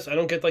brightness. I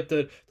don't get like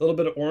the little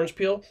bit of orange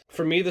peel.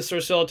 For me, the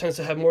Cercial tends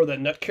to have more of that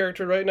nut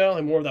character right now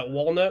and more of that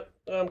walnut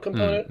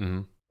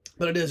component.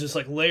 But it is just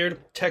like layered,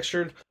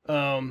 textured.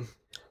 And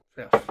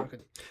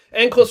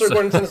Closer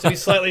Gordon tends to be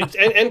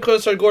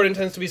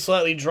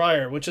slightly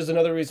drier, which is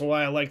another reason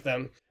why I like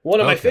them. One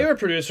of my favorite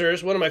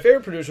producers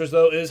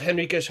though is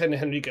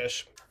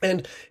Henriques.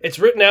 And it's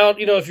written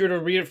out, if you were to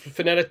read it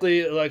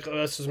phonetically, like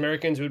us as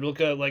Americans, we would look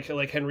at like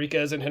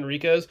Henriques and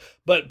Henriques.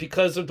 But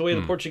because of the way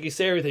the Portuguese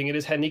say everything, it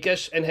is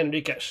Henriques and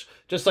Henriques.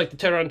 Just like the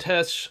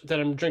Terrantes that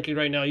I'm drinking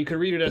right now, you could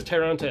read it as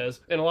Terrantes,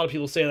 and a lot of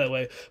people say it that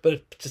way.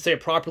 But to say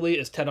it properly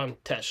is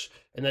Terrantes,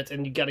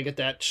 and you got to get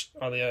that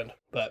on the end.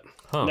 But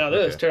now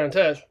this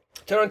Terrantes.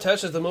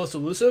 Terrantes is the most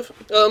elusive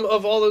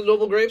of all the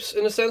noble grapes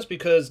in a sense,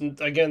 because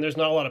again, there's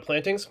not a lot of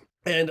plantings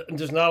and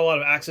there's not a lot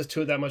of access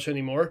to it that much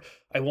anymore.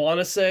 I want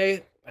to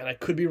say, and I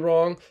could be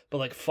wrong, but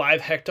like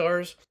 5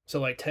 hectares, so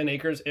like 10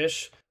 acres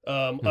ish,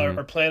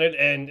 are planted,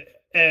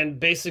 and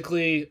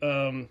basically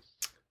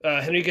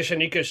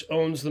Henriques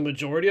owns the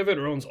majority of it,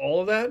 or owns all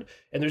of that,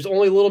 and there's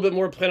only a little bit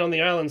more planted on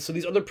the island. So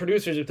these other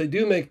producers, if they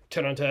do make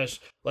Terrantes,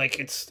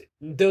 like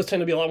those tend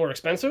to be a lot more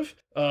expensive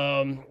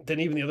than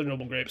even the other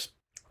noble grapes.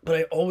 But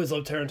I always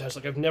love Terrantes.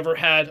 Like I've never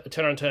had a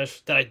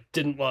Terrantes that I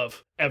didn't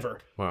love ever.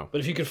 Wow!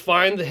 But if you could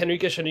find the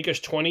Henriques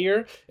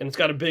 20-year and it's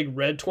got a big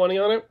red 20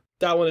 on it,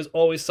 that one is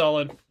always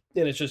solid,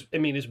 and it's just,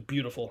 it's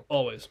beautiful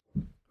always.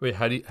 Wait,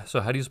 how do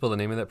you spell the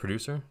name of that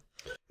producer?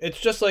 It's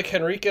just like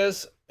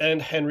Henriques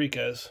and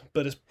Henriques,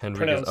 but it's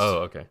pronounced. Oh,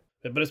 okay.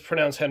 But it's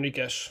pronounced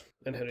Henriques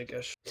and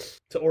Henriques.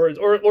 So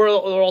or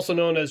also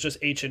known as just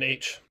H and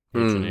H.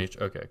 H and H.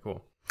 Okay,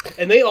 cool.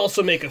 And they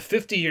also make a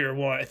 50-year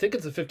one. I think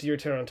it's a 50-year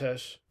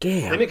Tarantesh.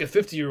 Damn. They make a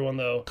 50-year one,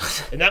 though.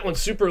 And that one's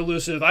super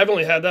elusive. I've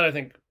only had that, I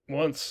think,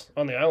 once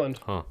on the island.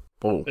 Huh.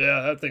 Oh.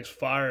 Yeah, that thing's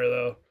fire,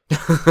 though.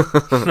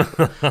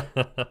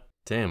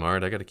 Damn, all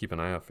right, I got to keep an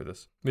eye out for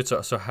this.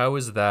 So how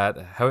is that?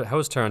 How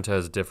is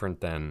Tarantez different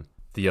than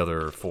the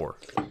other 4?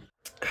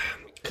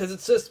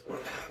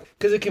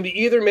 Because it can be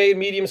either made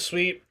medium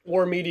sweet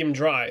or medium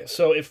dry.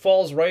 So it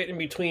falls right in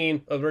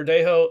between a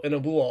Verdejo and a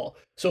Bual.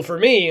 So for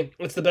me,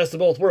 it's the best of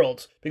both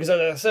worlds. Because as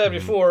I said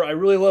before, I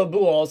really love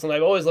Buals, and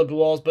I've always loved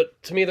Buals,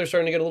 but to me they're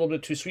starting to get a little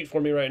bit too sweet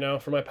for me right now,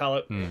 for my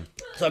palate.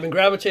 So I've been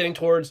gravitating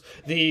towards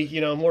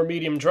the, more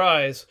medium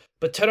dries.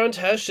 But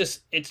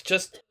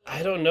Tarantesh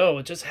I don't know,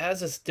 it just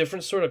has this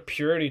different sort of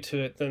purity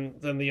to it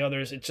than the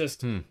others. It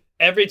just...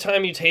 Every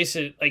time you taste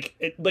it,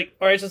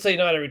 or I should say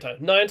not every time,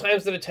 9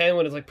 times out of 10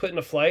 when it's like put in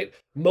a flight,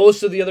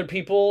 most of the other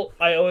people,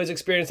 I always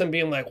experience them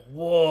being like,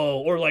 whoa,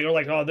 or like,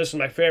 oh, this is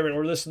my favorite,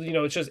 or this,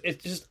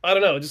 it's just, I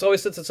don't know, it just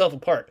always sets itself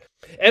apart.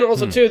 And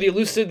also too,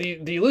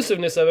 the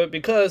elusiveness of it,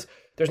 because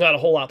there's not a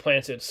whole lot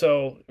planted.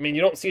 So, I mean,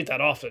 you don't see it that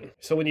often.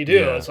 So when you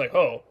do, it's like,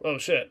 oh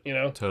shit,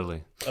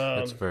 Totally.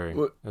 That's very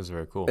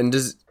cool. And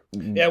does...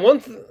 Yeah, oh,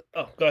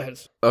 go ahead.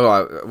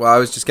 I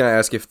was just gonna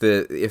ask if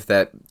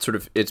that sort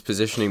of its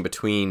positioning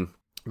between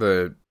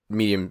the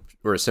medium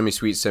or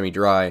semi-sweet,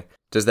 semi-dry,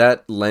 does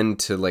that lend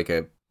to like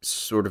a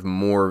sort of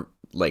more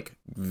like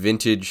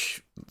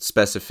vintage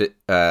specific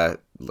wine,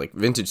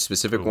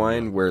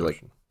 where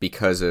like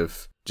because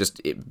of just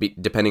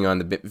depending on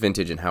the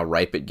vintage and how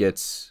ripe it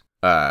gets,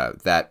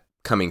 that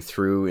coming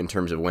through in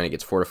terms of when it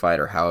gets fortified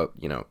or how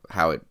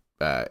it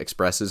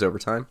expresses over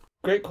time?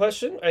 Great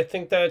question. I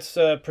think that's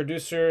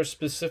producer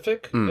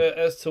specific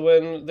as to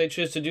when they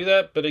choose to do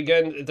that. But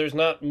again, there's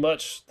not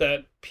much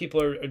that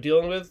people are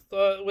dealing with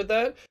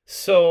that.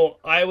 So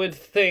I would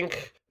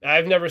think,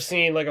 I've never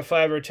seen like a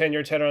 5 or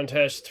 10-year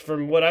Tarantesh.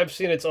 From what I've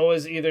seen, it's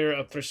always either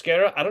a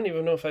Fresquera. I don't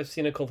even know if I've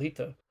seen a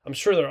Colhita. I'm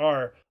sure there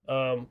are.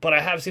 But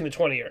I have seen the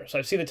 20 years. So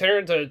I've seen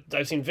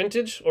I've seen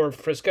vintage or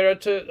Fresquera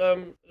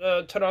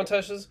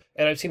Taranteshes,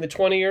 and I've seen the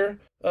 20-year.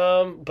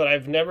 But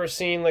I've never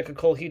seen like a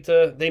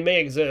Colhita. They may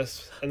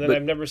exist, and then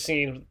I've never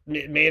seen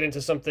it made into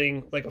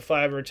something like a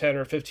 5 or 10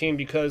 or 15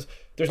 because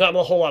there's not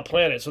a whole lot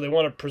planted. So they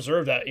want to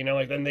preserve that,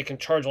 like then they can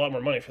charge a lot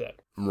more money for that.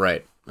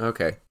 Right.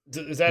 Okay.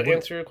 Does that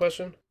answer your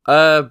question?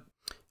 I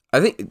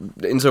think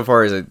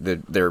insofar as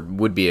there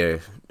would be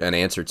an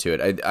answer to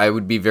it, I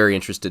would be very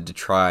interested to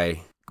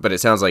try. But it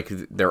sounds like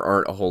there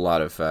aren't a whole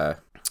lot of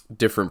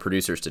different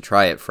producers to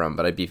try it from.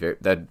 But I'd be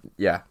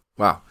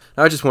wow.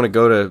 Now I just want to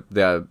go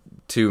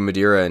to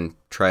Madeira and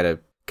try to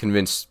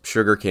convince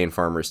sugarcane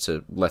farmers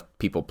to let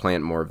people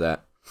plant more of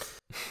that.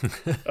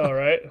 All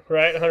right,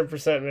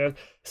 100%, man.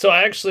 So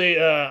I actually,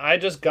 I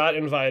just got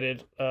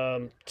invited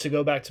to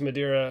go back to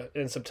Madeira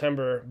in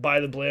September by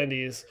the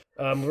Blandies.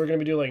 We're going to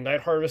be doing like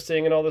night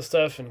harvesting and all this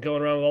stuff and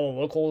going around with all the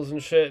locals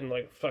and shit and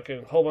like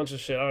fucking whole bunch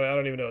of shit. I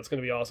don't even know. It's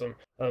going to be awesome.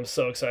 I'm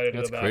so excited to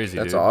go back. That's crazy,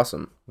 That's dude.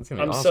 awesome.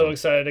 I'm so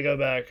excited to go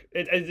back.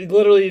 It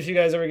literally, if you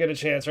guys ever get a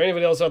chance or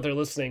anybody else out there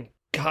listening,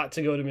 got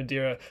to go to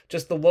Madeira.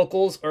 Just the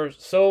locals are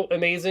so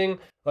amazing.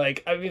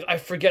 Like, I mean, I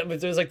forget, but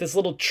there's like this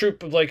little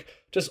troupe of like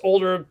just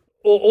older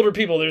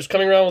people. They're just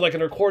coming around with like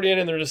an accordion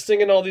and they're just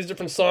singing all these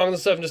different songs and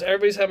stuff, and just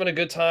everybody's having a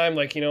good time.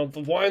 Like,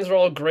 the wines are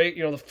all great,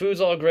 the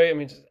food's all great. I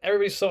mean,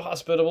 everybody's so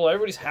hospitable,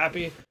 everybody's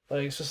happy.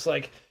 Like, it's just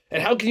like,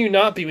 and how can you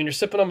not be when you're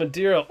sipping on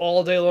Madeira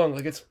all day long?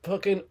 Like, it's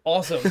fucking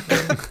awesome.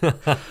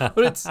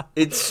 But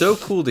it's so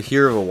cool to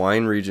hear of a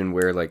wine region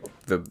where like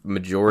the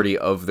majority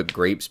of the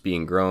grapes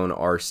being grown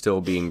are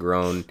still being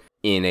grown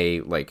in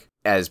a like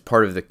as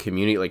part of the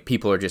community. Like,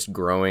 people are just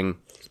growing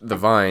the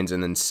vines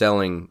and then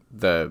selling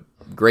the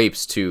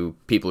grapes to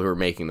people who are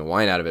making the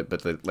wine out of it.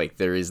 But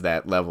there is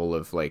that level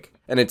of like,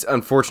 and it's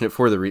unfortunate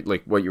for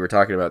like what you were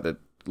talking about, that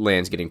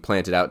land's getting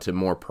planted out to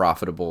more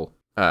profitable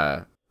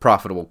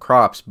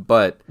crops.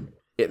 But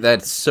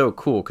that's so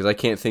cool because I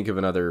can't think of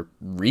another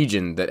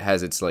region that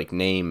has its like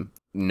name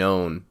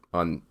known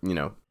on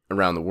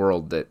around the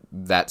world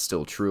that's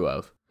still true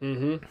of.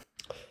 Mm-hmm.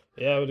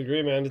 Yeah, I would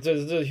agree, man. It's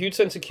a huge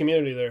sense of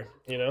community there.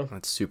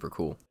 That's super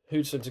cool.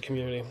 Huge sense of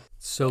community.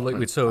 So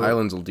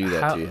islands will do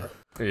that to you.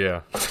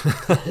 Yeah.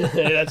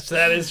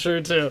 that is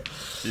true too.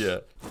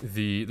 Yeah.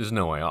 There's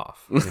no way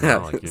off.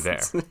 Like, you're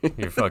there.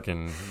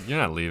 You're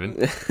not leaving.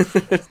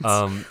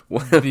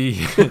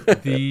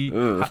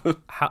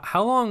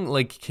 How long,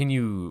 like, can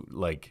you,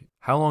 like,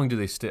 how long do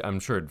they stay? I'm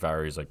sure it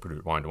varies, like,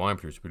 wine to wine,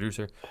 producer to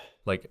producer.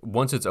 Like,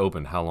 once it's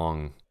opened, how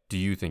long do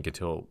you think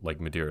until,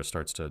 like, Madeira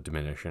starts to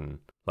diminish in,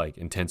 like,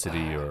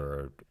 intensity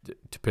or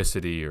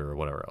typicity or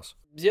whatever else?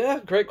 Yeah,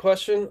 great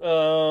question.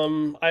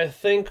 I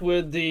think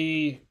with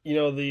the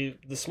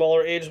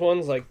smaller age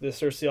ones like the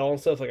Cercial and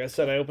stuff, like I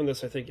said, I opened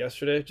this I think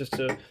yesterday just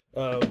to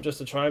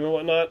try them and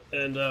whatnot,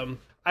 and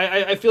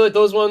I feel like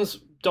those ones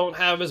don't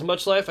have as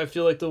much life. I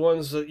feel like the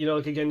ones that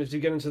like again, if you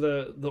get into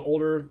the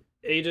older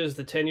ages,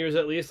 the 10 years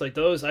at least, like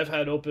those I've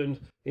had opened,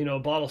 a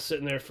bottle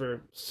sitting there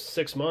for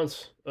 6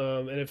 months,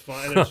 and it's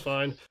fine. It's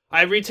fine.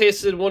 I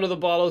retasted one of the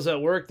bottles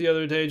at work the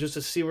other day just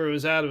to see where it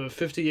was at, of a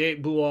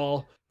 58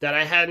 Bual that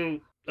I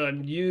hadn't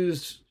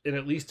used in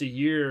at least a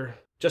year,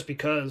 just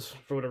because,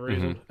 for whatever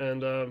reason,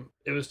 and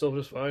it was still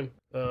just fine.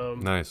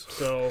 Nice.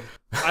 So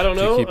I don't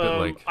know. Keep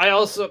it, I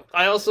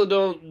also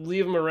don't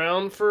leave them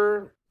around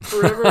for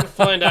forever to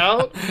find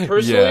out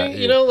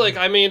personally. Yeah.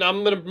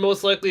 I'm gonna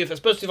most likely,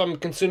 especially if I'm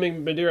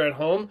consuming Madeira at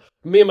home.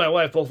 Me and my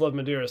wife both love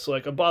Madeira, so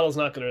like a bottle's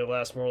not gonna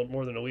last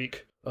more than a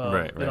week.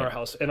 Right. In our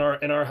house, in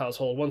our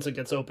household, once it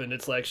gets opened,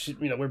 it's like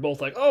we're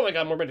both like, oh my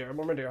god, more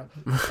Madeira.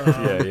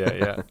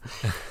 Yeah.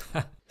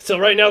 So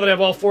right now that I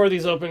have all 4 of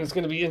these open, it's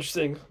going to be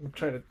interesting. I'm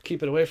trying to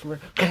keep it away from her.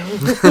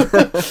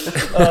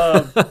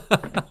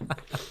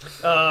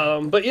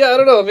 But yeah, I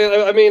don't know.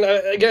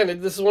 Again,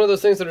 this is one of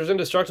those things that is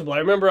indestructible. I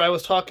remember I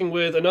was talking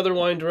with another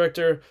wine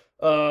director,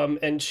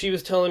 and she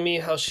was telling me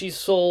how she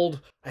sold,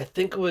 I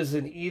think it was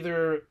in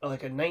either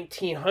like a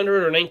 1900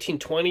 or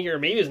 1920, or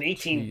maybe it was an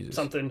 18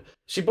 something.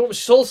 She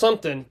sold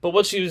something, but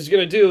what she was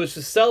going to do is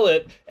to sell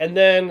it, and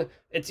then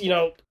it's,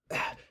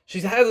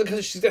 she's gonna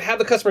have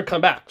the customer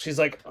come back. She's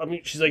like, I'm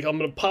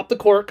gonna pop the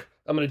cork,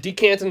 I'm gonna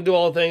decant and do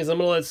all the things. I'm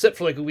gonna let it sit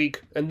for like a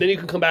week, and then you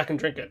can come back and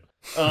drink it.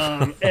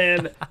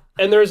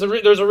 And there's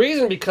a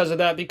reason because of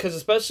that. Because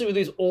especially with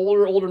these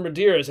older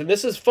Madeiras, and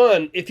this is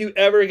fun if you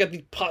ever get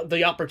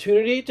the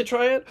opportunity to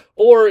try it,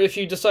 or if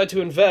you decide to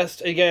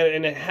invest again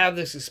and have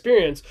this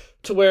experience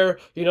to where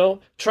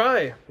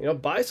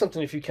buy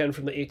something if you can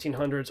from the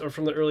 1800s or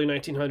from the early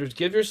 1900s.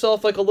 Give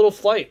yourself like a little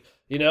flight,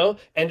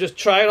 and just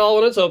try it all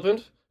when it's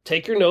opened.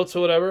 Take your notes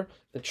or whatever,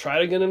 then try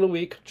it again in a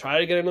week, try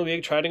it again in a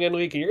week,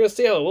 and you're going to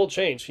see how it will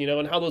change,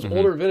 and how those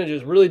older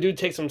vintages really do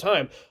take some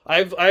time.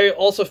 I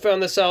also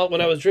found this out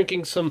when I was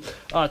drinking some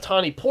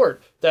tawny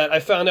port, that I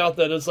found out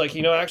that it's like,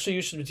 actually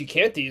you should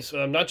decant these,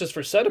 not just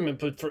for sediment,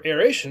 but for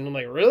aeration. I'm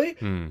like, really?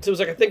 So it was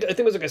like, I think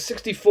it was like a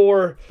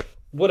 64,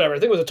 whatever, I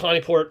think it was a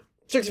tawny port,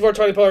 64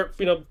 tawny port,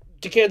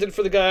 decanted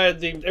for the guy.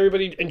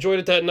 Everybody enjoyed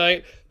it that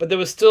night, but there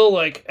was still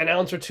like an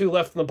ounce or 2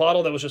 left in the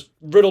bottle that was just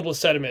riddled with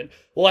sediment.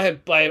 Well, I had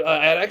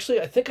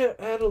actually, I think I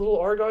had a little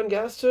argon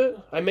gas to it.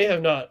 I may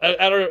have not.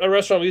 At a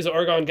restaurant, we use an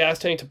argon gas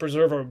tank to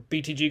preserve our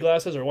BTG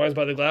glasses, or wines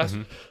by the glass,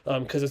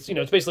 because it's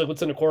it's basically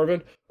what's in a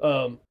Coravin.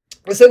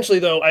 Essentially,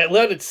 though, I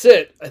let it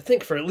sit, I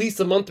think, for at least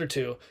a month or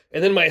 2,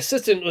 and then my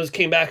assistant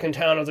came back in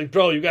town. I was like,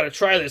 "Bro, you got to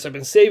try this. I've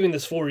been saving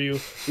this for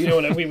you."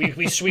 And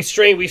we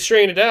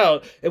strained it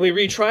out, and we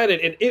retried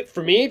it. And it,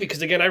 for me,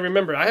 because again, I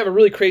have a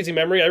really crazy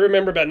memory. I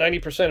remember about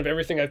 90% of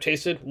everything I've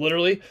tasted,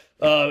 literally,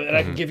 and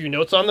I can give you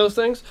notes on those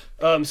things.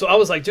 So I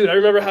was like, dude, I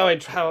remember how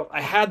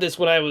I had this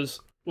when it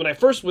was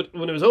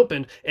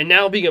opened, and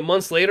now being at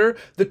months later,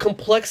 the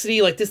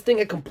complexity, like this thing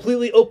had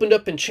completely opened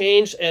up and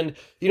changed. And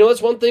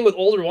that's one thing with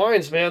older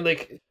wines, man.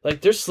 Like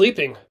they're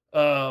sleeping.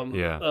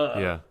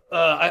 I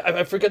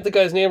forget the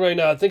guy's name right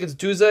now. I think it's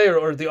Duze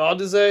or the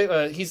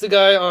Auduze. He's the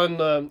guy on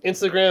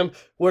Instagram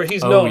where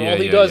he's known. All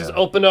he does is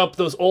open up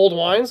those old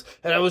wines.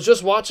 And I was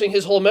just watching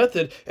his whole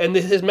method, and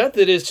his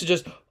method is to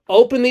just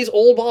open these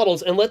old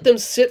bottles and let them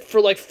sit for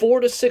like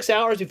 4 to 6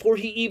 hours before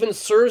he even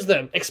serves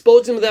them,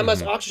 exposing them to that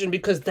much oxygen,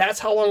 because that's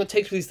how long it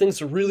takes for these things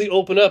to really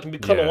open up and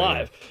become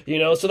alive.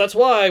 So that's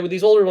why with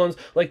these older ones,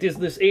 like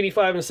this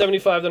 85 and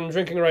 75 that I'm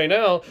drinking right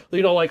now,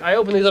 like I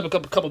opened these up a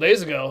couple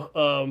days ago,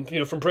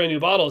 from brand new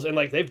bottles, and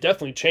like they've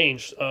definitely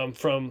changed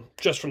from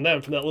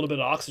that little bit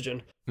of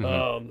oxygen,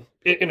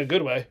 in a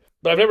good way.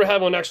 But I've never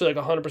had one actually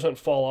like 100%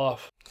 fall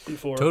off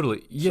before.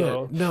 Totally.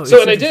 Yeah.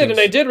 I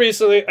did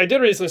recently,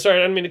 sorry,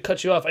 I didn't mean to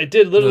cut you off. I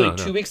did literally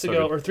 2 weeks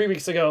ago or 3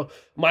 weeks ago,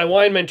 my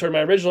wine mentor, my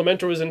original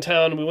mentor, was in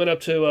town, and we went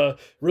up to a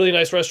really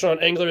nice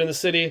restaurant, Angler in the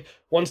city,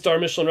 1-star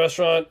Michelin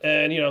restaurant,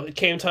 and it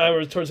came time,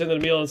 or towards the end of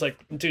the meal, and it's like,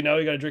 dude, now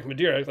we gotta drink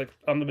Madeira. I was like,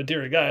 I'm the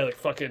Madeira guy, like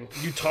fucking,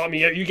 you taught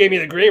me, you gave me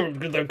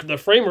the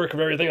framework of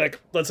everything,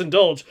 like, let's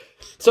indulge.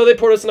 So they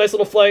poured us a nice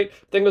little flight.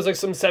 I think it was like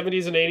some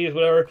 70s and 80s,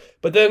 whatever.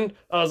 But then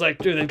I was like,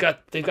 dude, they've got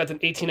an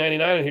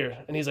 1899 in here.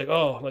 And he's like,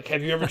 oh, like,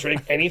 have you ever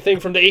drank anything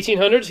from the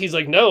 1800s? He's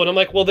like, no. And I'm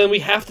like, well, then we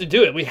have to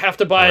do it. We have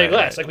to buy a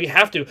glass. Like, we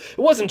have to. It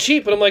wasn't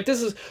cheap, but I'm like,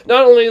 this is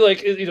not only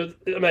like,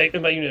 am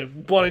I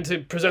wanting to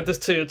present this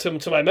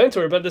to my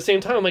mentor, but at the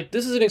same time, I'm like,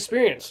 this is an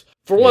experience.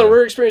 For one,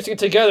 we're experiencing it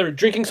together,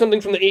 drinking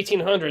something from the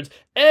 1800s,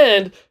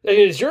 and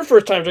it's your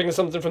first time drinking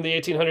something from the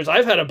 1800s.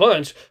 I've had a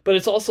bunch, but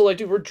it's also like,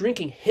 dude, we're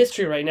drinking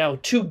history right now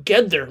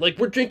together. Like,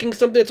 we're drinking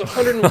something that's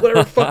 100 and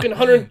whatever, fucking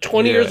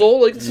 120 years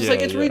old. Like, it's just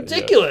like, it's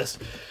ridiculous.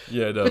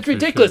 Yeah, no, it's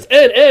ridiculous.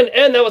 Sure.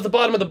 And that was the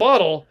bottom of the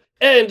bottle.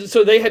 And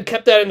so they had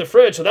kept that in the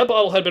fridge. So that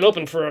bottle had been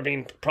open for,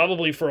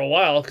 probably for a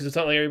while, because it's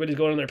not like everybody's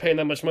going in there paying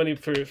that much money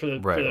for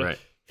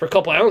a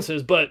couple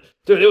ounces. But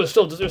dude, it was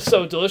so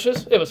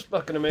delicious. It was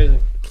fucking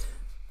amazing.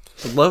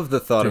 I love the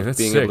thought of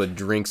being able to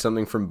drink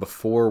something from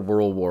before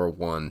World War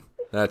I.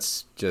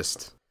 That's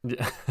just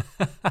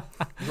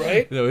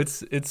right. No,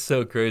 it's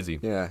so crazy.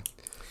 Yeah.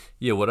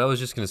 What I was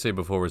just gonna say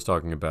before was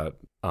talking about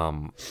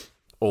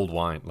old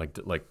wine,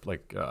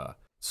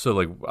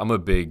 so I'm a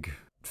big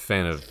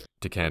fan of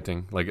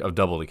decanting, like of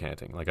double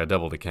decanting. Like I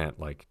double decant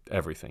like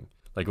everything.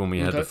 Like when we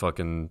had the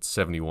fucking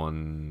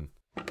 71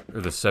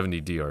 or the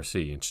 70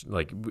 DRC,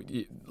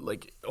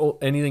 and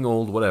anything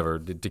old, whatever,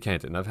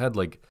 decant it. And I've had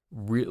like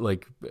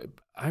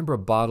I remember a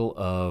bottle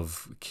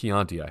of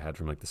Chianti I had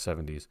from like the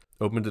 70s.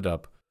 Opened it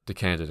up,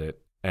 decanted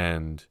it,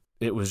 and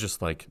it was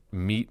just like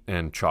meat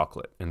and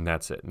chocolate, and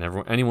that's it.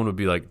 And anyone would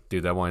be like,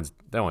 dude, that wine's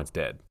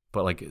dead.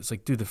 But like, it's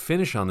like, dude, the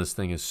finish on this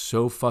thing is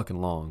so fucking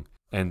long,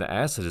 and the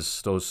acid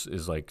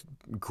is like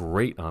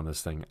great on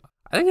this thing.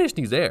 I think I just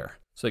need air.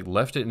 So like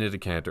left it in a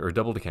decanter, or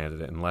double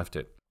decanted it and left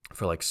it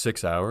for like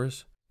 6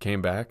 hours,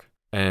 came back,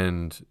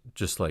 and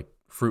just like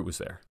fruit was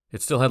there.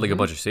 It still had like a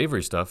bunch of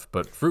savory stuff,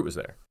 but fruit was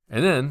there.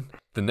 And then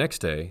the next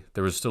day,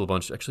 there was still a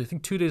bunch, actually I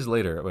think 2 days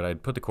later, but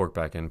I'd put the cork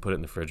back in, put it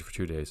in the fridge for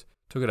 2 days,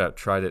 took it out,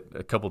 tried it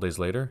a couple days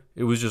later.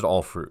 It was just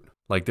all fruit.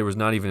 Like there was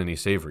not even any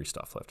savory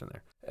stuff left in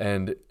there.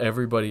 And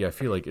everybody, I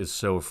feel like, is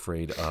so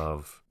afraid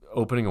of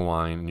opening a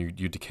wine and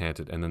you decant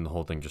it, and then the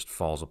whole thing just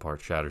falls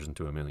apart, shatters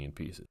into a million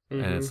pieces.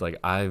 And it's like,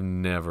 I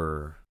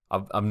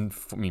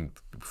mean,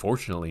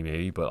 fortunately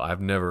maybe, but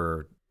I've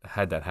never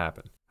had that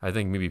happen. I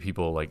think maybe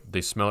people, like,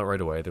 they smell it right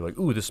away. They're like,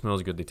 ooh, this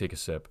smells good. They take a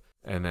sip.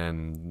 And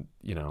then,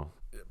 you know,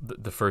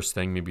 the first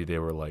thing, maybe they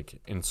were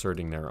like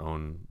inserting their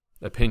own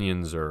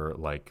opinions or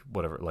like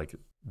whatever, like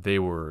they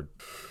were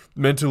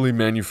mentally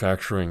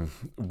manufacturing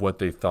what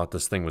they thought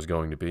this thing was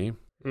going to be.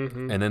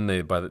 And then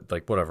they,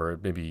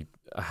 maybe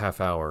a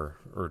half hour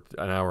or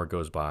an hour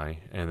goes by,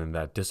 and then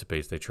that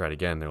dissipates. They try it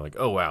again. They're like,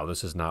 oh, wow,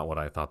 this is not what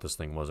I thought this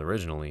thing was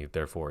originally.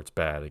 Therefore, it's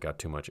bad. It got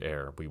too much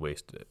air. We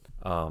wasted it.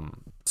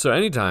 So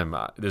anytime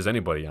there's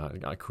anybody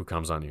who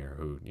comes on here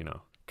who, you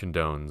know,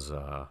 condones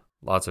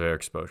lots of air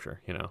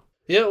exposure, you know.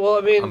 Yeah, well,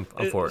 I mean,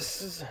 I'm for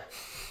it.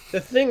 The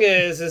thing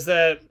is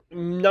that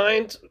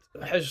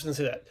I shouldn't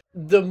say that.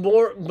 The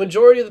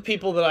majority of the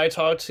people that I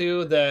talk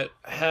to that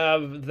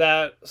have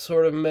that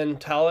sort of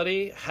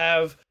mentality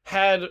have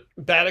had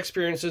bad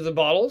experiences with the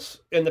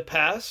bottles in the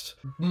past,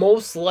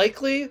 most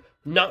likely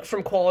not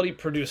from quality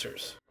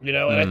producers, you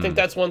know, and I think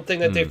that's one thing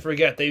that they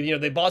forget.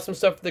 They bought some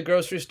stuff at the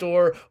grocery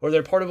store, or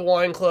they're part of a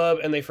wine club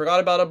and they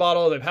forgot about a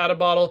bottle. They've had a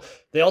bottle.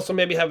 They also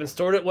maybe haven't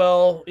stored it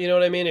well. You know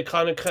what I mean? It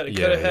could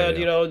have had,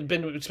 you know,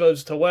 been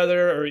exposed to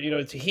weather or, you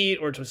know, to heat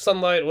or to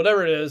sunlight,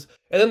 whatever it is.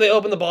 And then they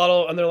open the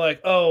bottle and they're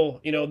like, oh,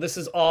 you know, this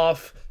is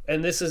off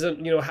and this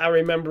isn't, you know, how I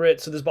remember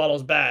it. So this bottle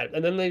is bad.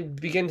 And then they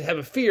begin to have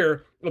a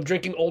fear of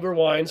drinking older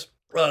wines.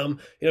 You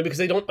know, because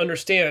they don't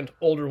understand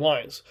older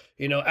wines.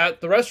 You know, at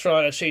the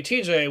restaurant at Chez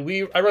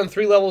TJ, I run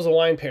 3 levels of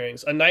wine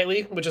pairings. A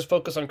nightly, which is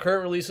focused on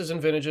current releases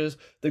and vintages.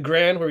 The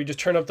grand, where we just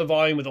turn up the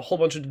volume with a whole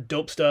bunch of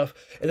dope stuff.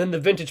 And then the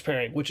vintage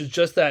pairing, which is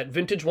just that,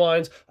 vintage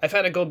wines. I've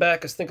had to go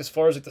back, I think, as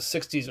far as like the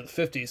 60s or the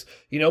 50s.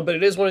 You know, but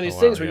it is one of these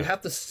things where you have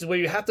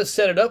to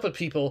set it up with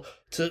people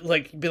to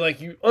like be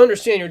like, you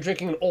understand you're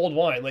drinking an old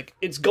wine. Like,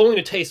 it's going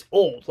to taste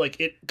old, like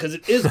because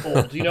it is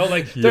old. You know,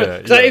 like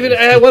I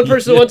had one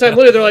person one time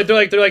literally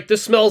they're like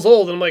this smells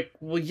old, and I'm like,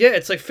 well, yeah,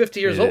 it's like 50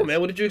 years old, man.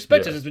 What did you expect?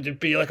 It to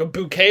be like a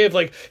bouquet of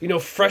like, you know,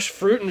 fresh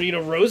fruit and, you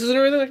know, roses and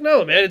everything? Like,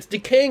 no, man, it's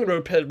decaying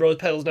rose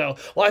petals now.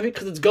 Why?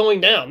 Because it's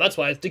going down. That's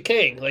why it's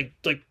decaying. Like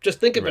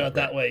just think about it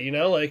that way. You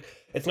know, like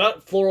it's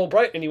not floral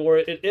bright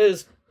anymore.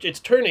 It's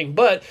turning.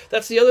 But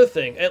that's the other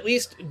thing. At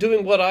least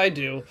doing what I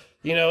do.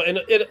 You know, and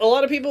a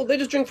lot of people, they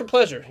just drink for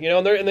pleasure, you know,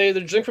 and they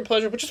drink for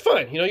pleasure, which is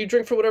fine. You know, you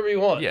drink for whatever you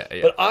want. Yeah.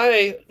 But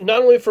I,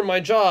 not only for my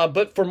job,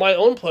 but for my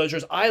own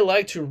pleasures, I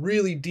like to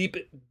really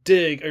dig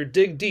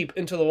deep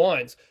into the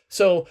wines.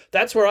 So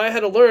that's where I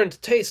had to learn to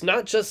taste,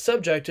 not just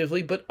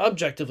subjectively, but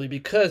objectively,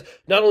 because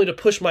not only to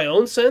push my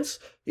own sense,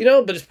 you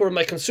know, but it's for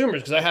my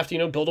consumers, because I have to, you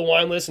know, build a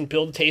wine list and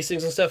build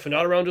tastings and stuff, and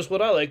not around just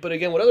what I like, but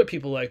again, what other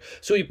people like.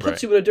 So he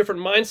puts you in a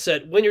different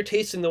mindset when you're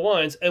tasting the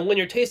wines, and when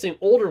you're tasting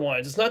older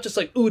wines. It's not just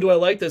like, ooh, do I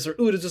like this, or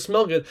ooh, does this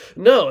smell good?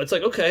 No, it's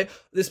like, okay,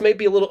 this may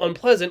be a little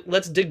unpleasant.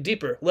 Let's dig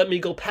deeper. Let me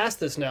go past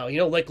this now. You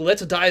know, like,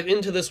 let's dive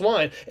into this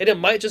wine, and it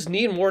might just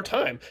need more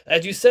time.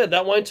 As you said,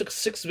 that wine took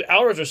 6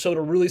 hours or so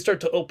to really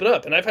start to open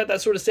up, and I've had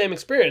that sort of same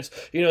experience,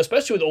 you know,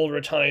 especially with older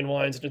Italian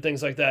wines and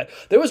things like that.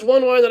 There was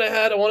one wine that I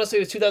had, I want to say it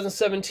was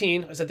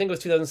 2017, I think it was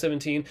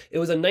 2017. It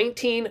was a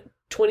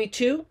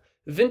 1922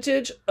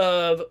 vintage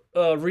of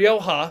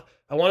Rioja.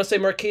 I want to say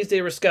Marquise de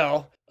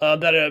Riscal,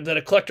 that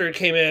a collector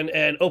came in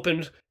and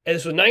opened, and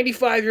this was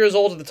 95 years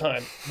old at the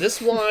time. This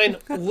wine,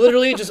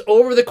 literally just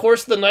over the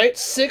course of the night,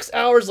 6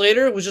 hours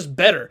later, was just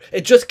better.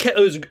 It just kept,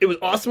 it was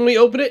awesome when he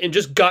opened it, and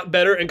just got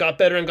better and got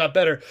better and got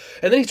better.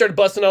 And then he started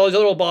busting all these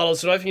other little bottles.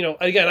 So I've, you know,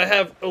 again, I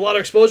have a lot of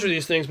exposure to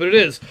these things, but it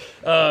is,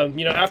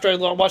 you know, after I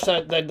watched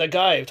that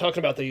guy talking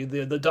about the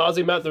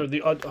Dazi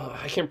method,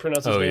 I can't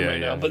pronounce his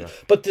name now,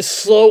 but this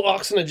slow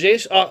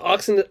oxidation, I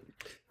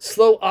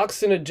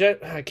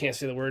can't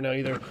say the word now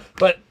either,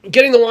 but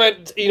getting the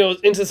wine, you know,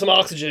 into some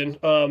oxygen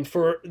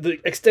for the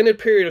extended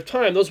period of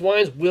time, those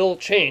wines will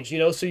change, you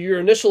know. So your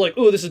initial like,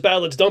 oh, this is bad,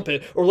 let's dump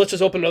it, or let's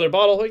just open another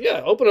bottle. Like,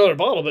 yeah, open another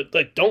bottle, but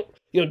like, don't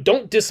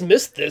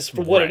dismiss this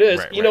for what it is.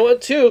 You know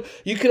what, too?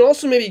 You can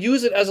also maybe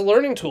use it as a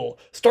learning tool.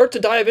 Start to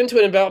dive into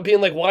it about being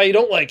like, why you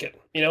don't like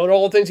it. and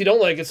all the things you don't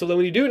like. And so then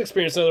when you do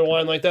experience another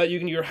wine like that,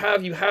 you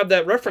have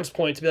that reference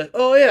point to be like,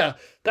 oh yeah,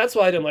 that's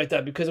why I didn't like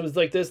that, because it was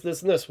like this,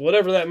 this, and this,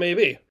 whatever that may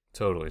be.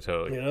 Totally.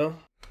 You know?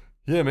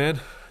 Yeah, man.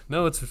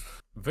 No, it's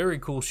very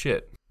cool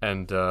shit.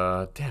 And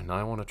damn, now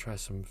I want to try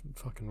some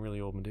fucking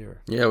really old Madeira.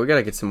 Yeah, we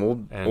gotta get some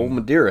old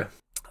Madeira.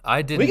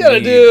 I didn't.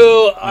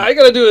 I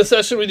gotta do a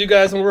session with you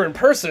guys when we're in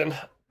person.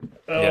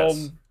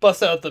 Yes.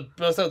 Bust out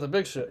the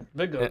big shit,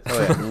 big guns.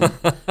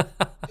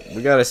 Oh,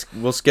 yeah.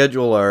 We'll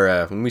schedule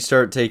our when we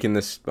start taking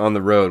this on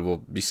the road. We'll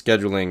be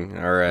scheduling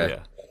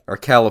our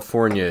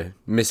California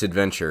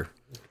misadventure.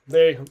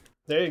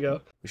 There you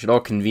go. We should all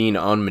convene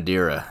on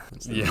Madeira.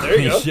 Yeah, there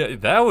you go. Yeah,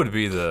 that would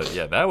be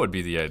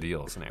the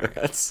ideal scenario.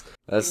 That's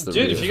the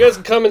Dude, real. if you guys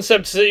can come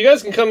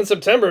in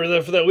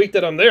September for that week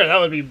that I'm there, that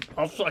would be.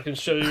 I'll fucking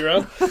show you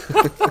around.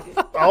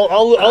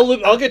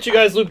 I'll get you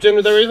guys looped in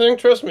with everything.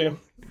 Trust me.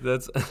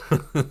 That's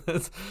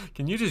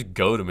Can you just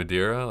go to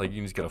Madeira? Like, you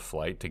can just get a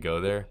flight to go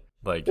there.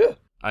 Like, Yeah.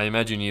 I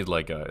imagine you need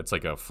it's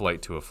like a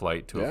flight to a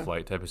flight to a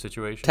flight type of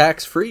situation.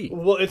 Tax free.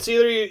 Well, it's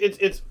either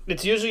it's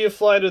usually you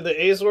fly to the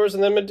Azores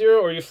and then Madeira,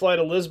 or you fly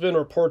to Lisbon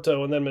or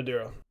Porto and then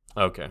Madeira.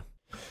 Okay.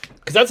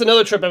 Because that's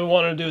another trip I've been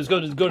wanting to do, is go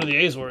to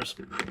the Azores.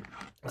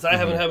 Because I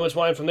haven't had much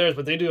wine from theirs,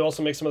 but they do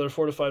also make some other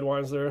fortified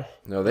wines there.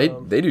 No,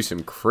 they do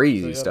some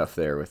crazy stuff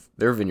there. With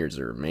their vineyards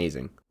are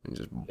amazing and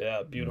just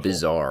beautiful,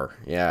 bizarre.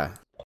 Yeah.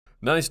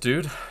 Nice,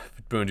 dude.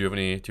 Boone, do you have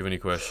any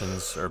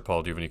questions, or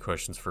Paul? Do you have any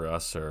questions for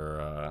us,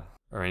 or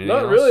anything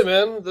Not else? really,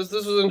 man. This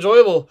was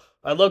enjoyable.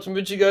 I'd love to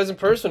meet you guys in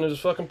person and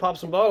just fucking pop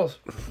some bottles.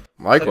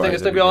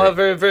 Likewise. I think we all have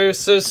very, very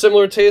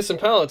similar tastes and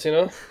palates, you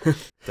know?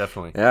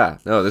 Definitely. Yeah.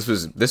 No, this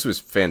was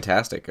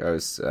fantastic. I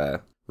was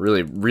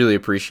really, really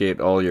appreciate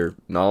all your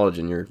knowledge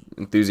and your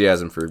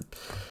enthusiasm for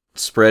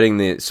spreading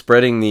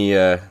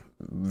the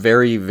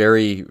very,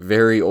 very,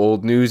 very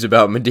old news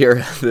about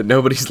Madeira that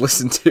nobody's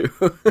listened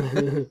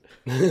to.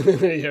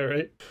 Yeah,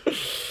 right.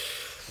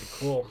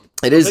 Cool.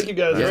 It is. Thank you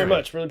guys very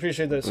much. Really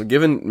appreciate this. Well,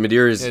 given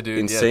Madeira's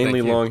insanely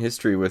thank you. long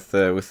history with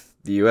the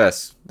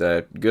U.S.,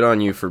 good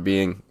on you for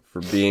being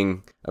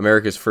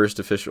America's first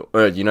official,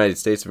 United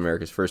States of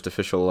America's first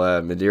official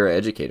Madeira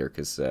educator.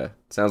 Because it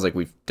sounds like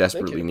we've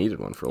desperately needed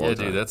one for a long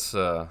time. Yeah,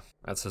 dude,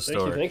 that's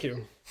historic. Thank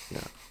you. Yeah.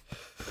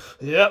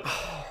 Yep.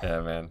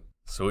 Yeah, man.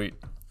 Sweet.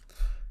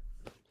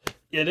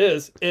 It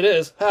is.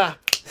 Ha.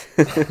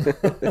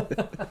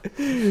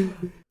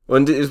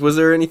 Well, was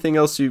there anything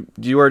else do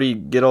you already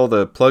get all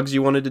the plugs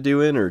you wanted to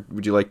do in, or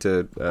would you like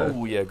to?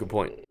 Oh yeah, good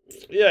point.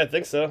 Yeah, I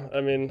think so.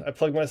 I mean, I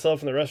plugged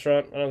myself in the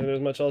restaurant. I don't think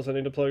there's much else I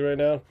need to plug right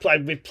now.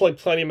 We plugged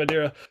plenty of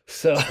Madeira,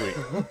 so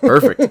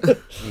Perfect.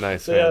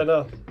 Nice. so Man.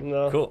 yeah,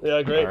 no, Cool.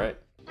 yeah, great. All right.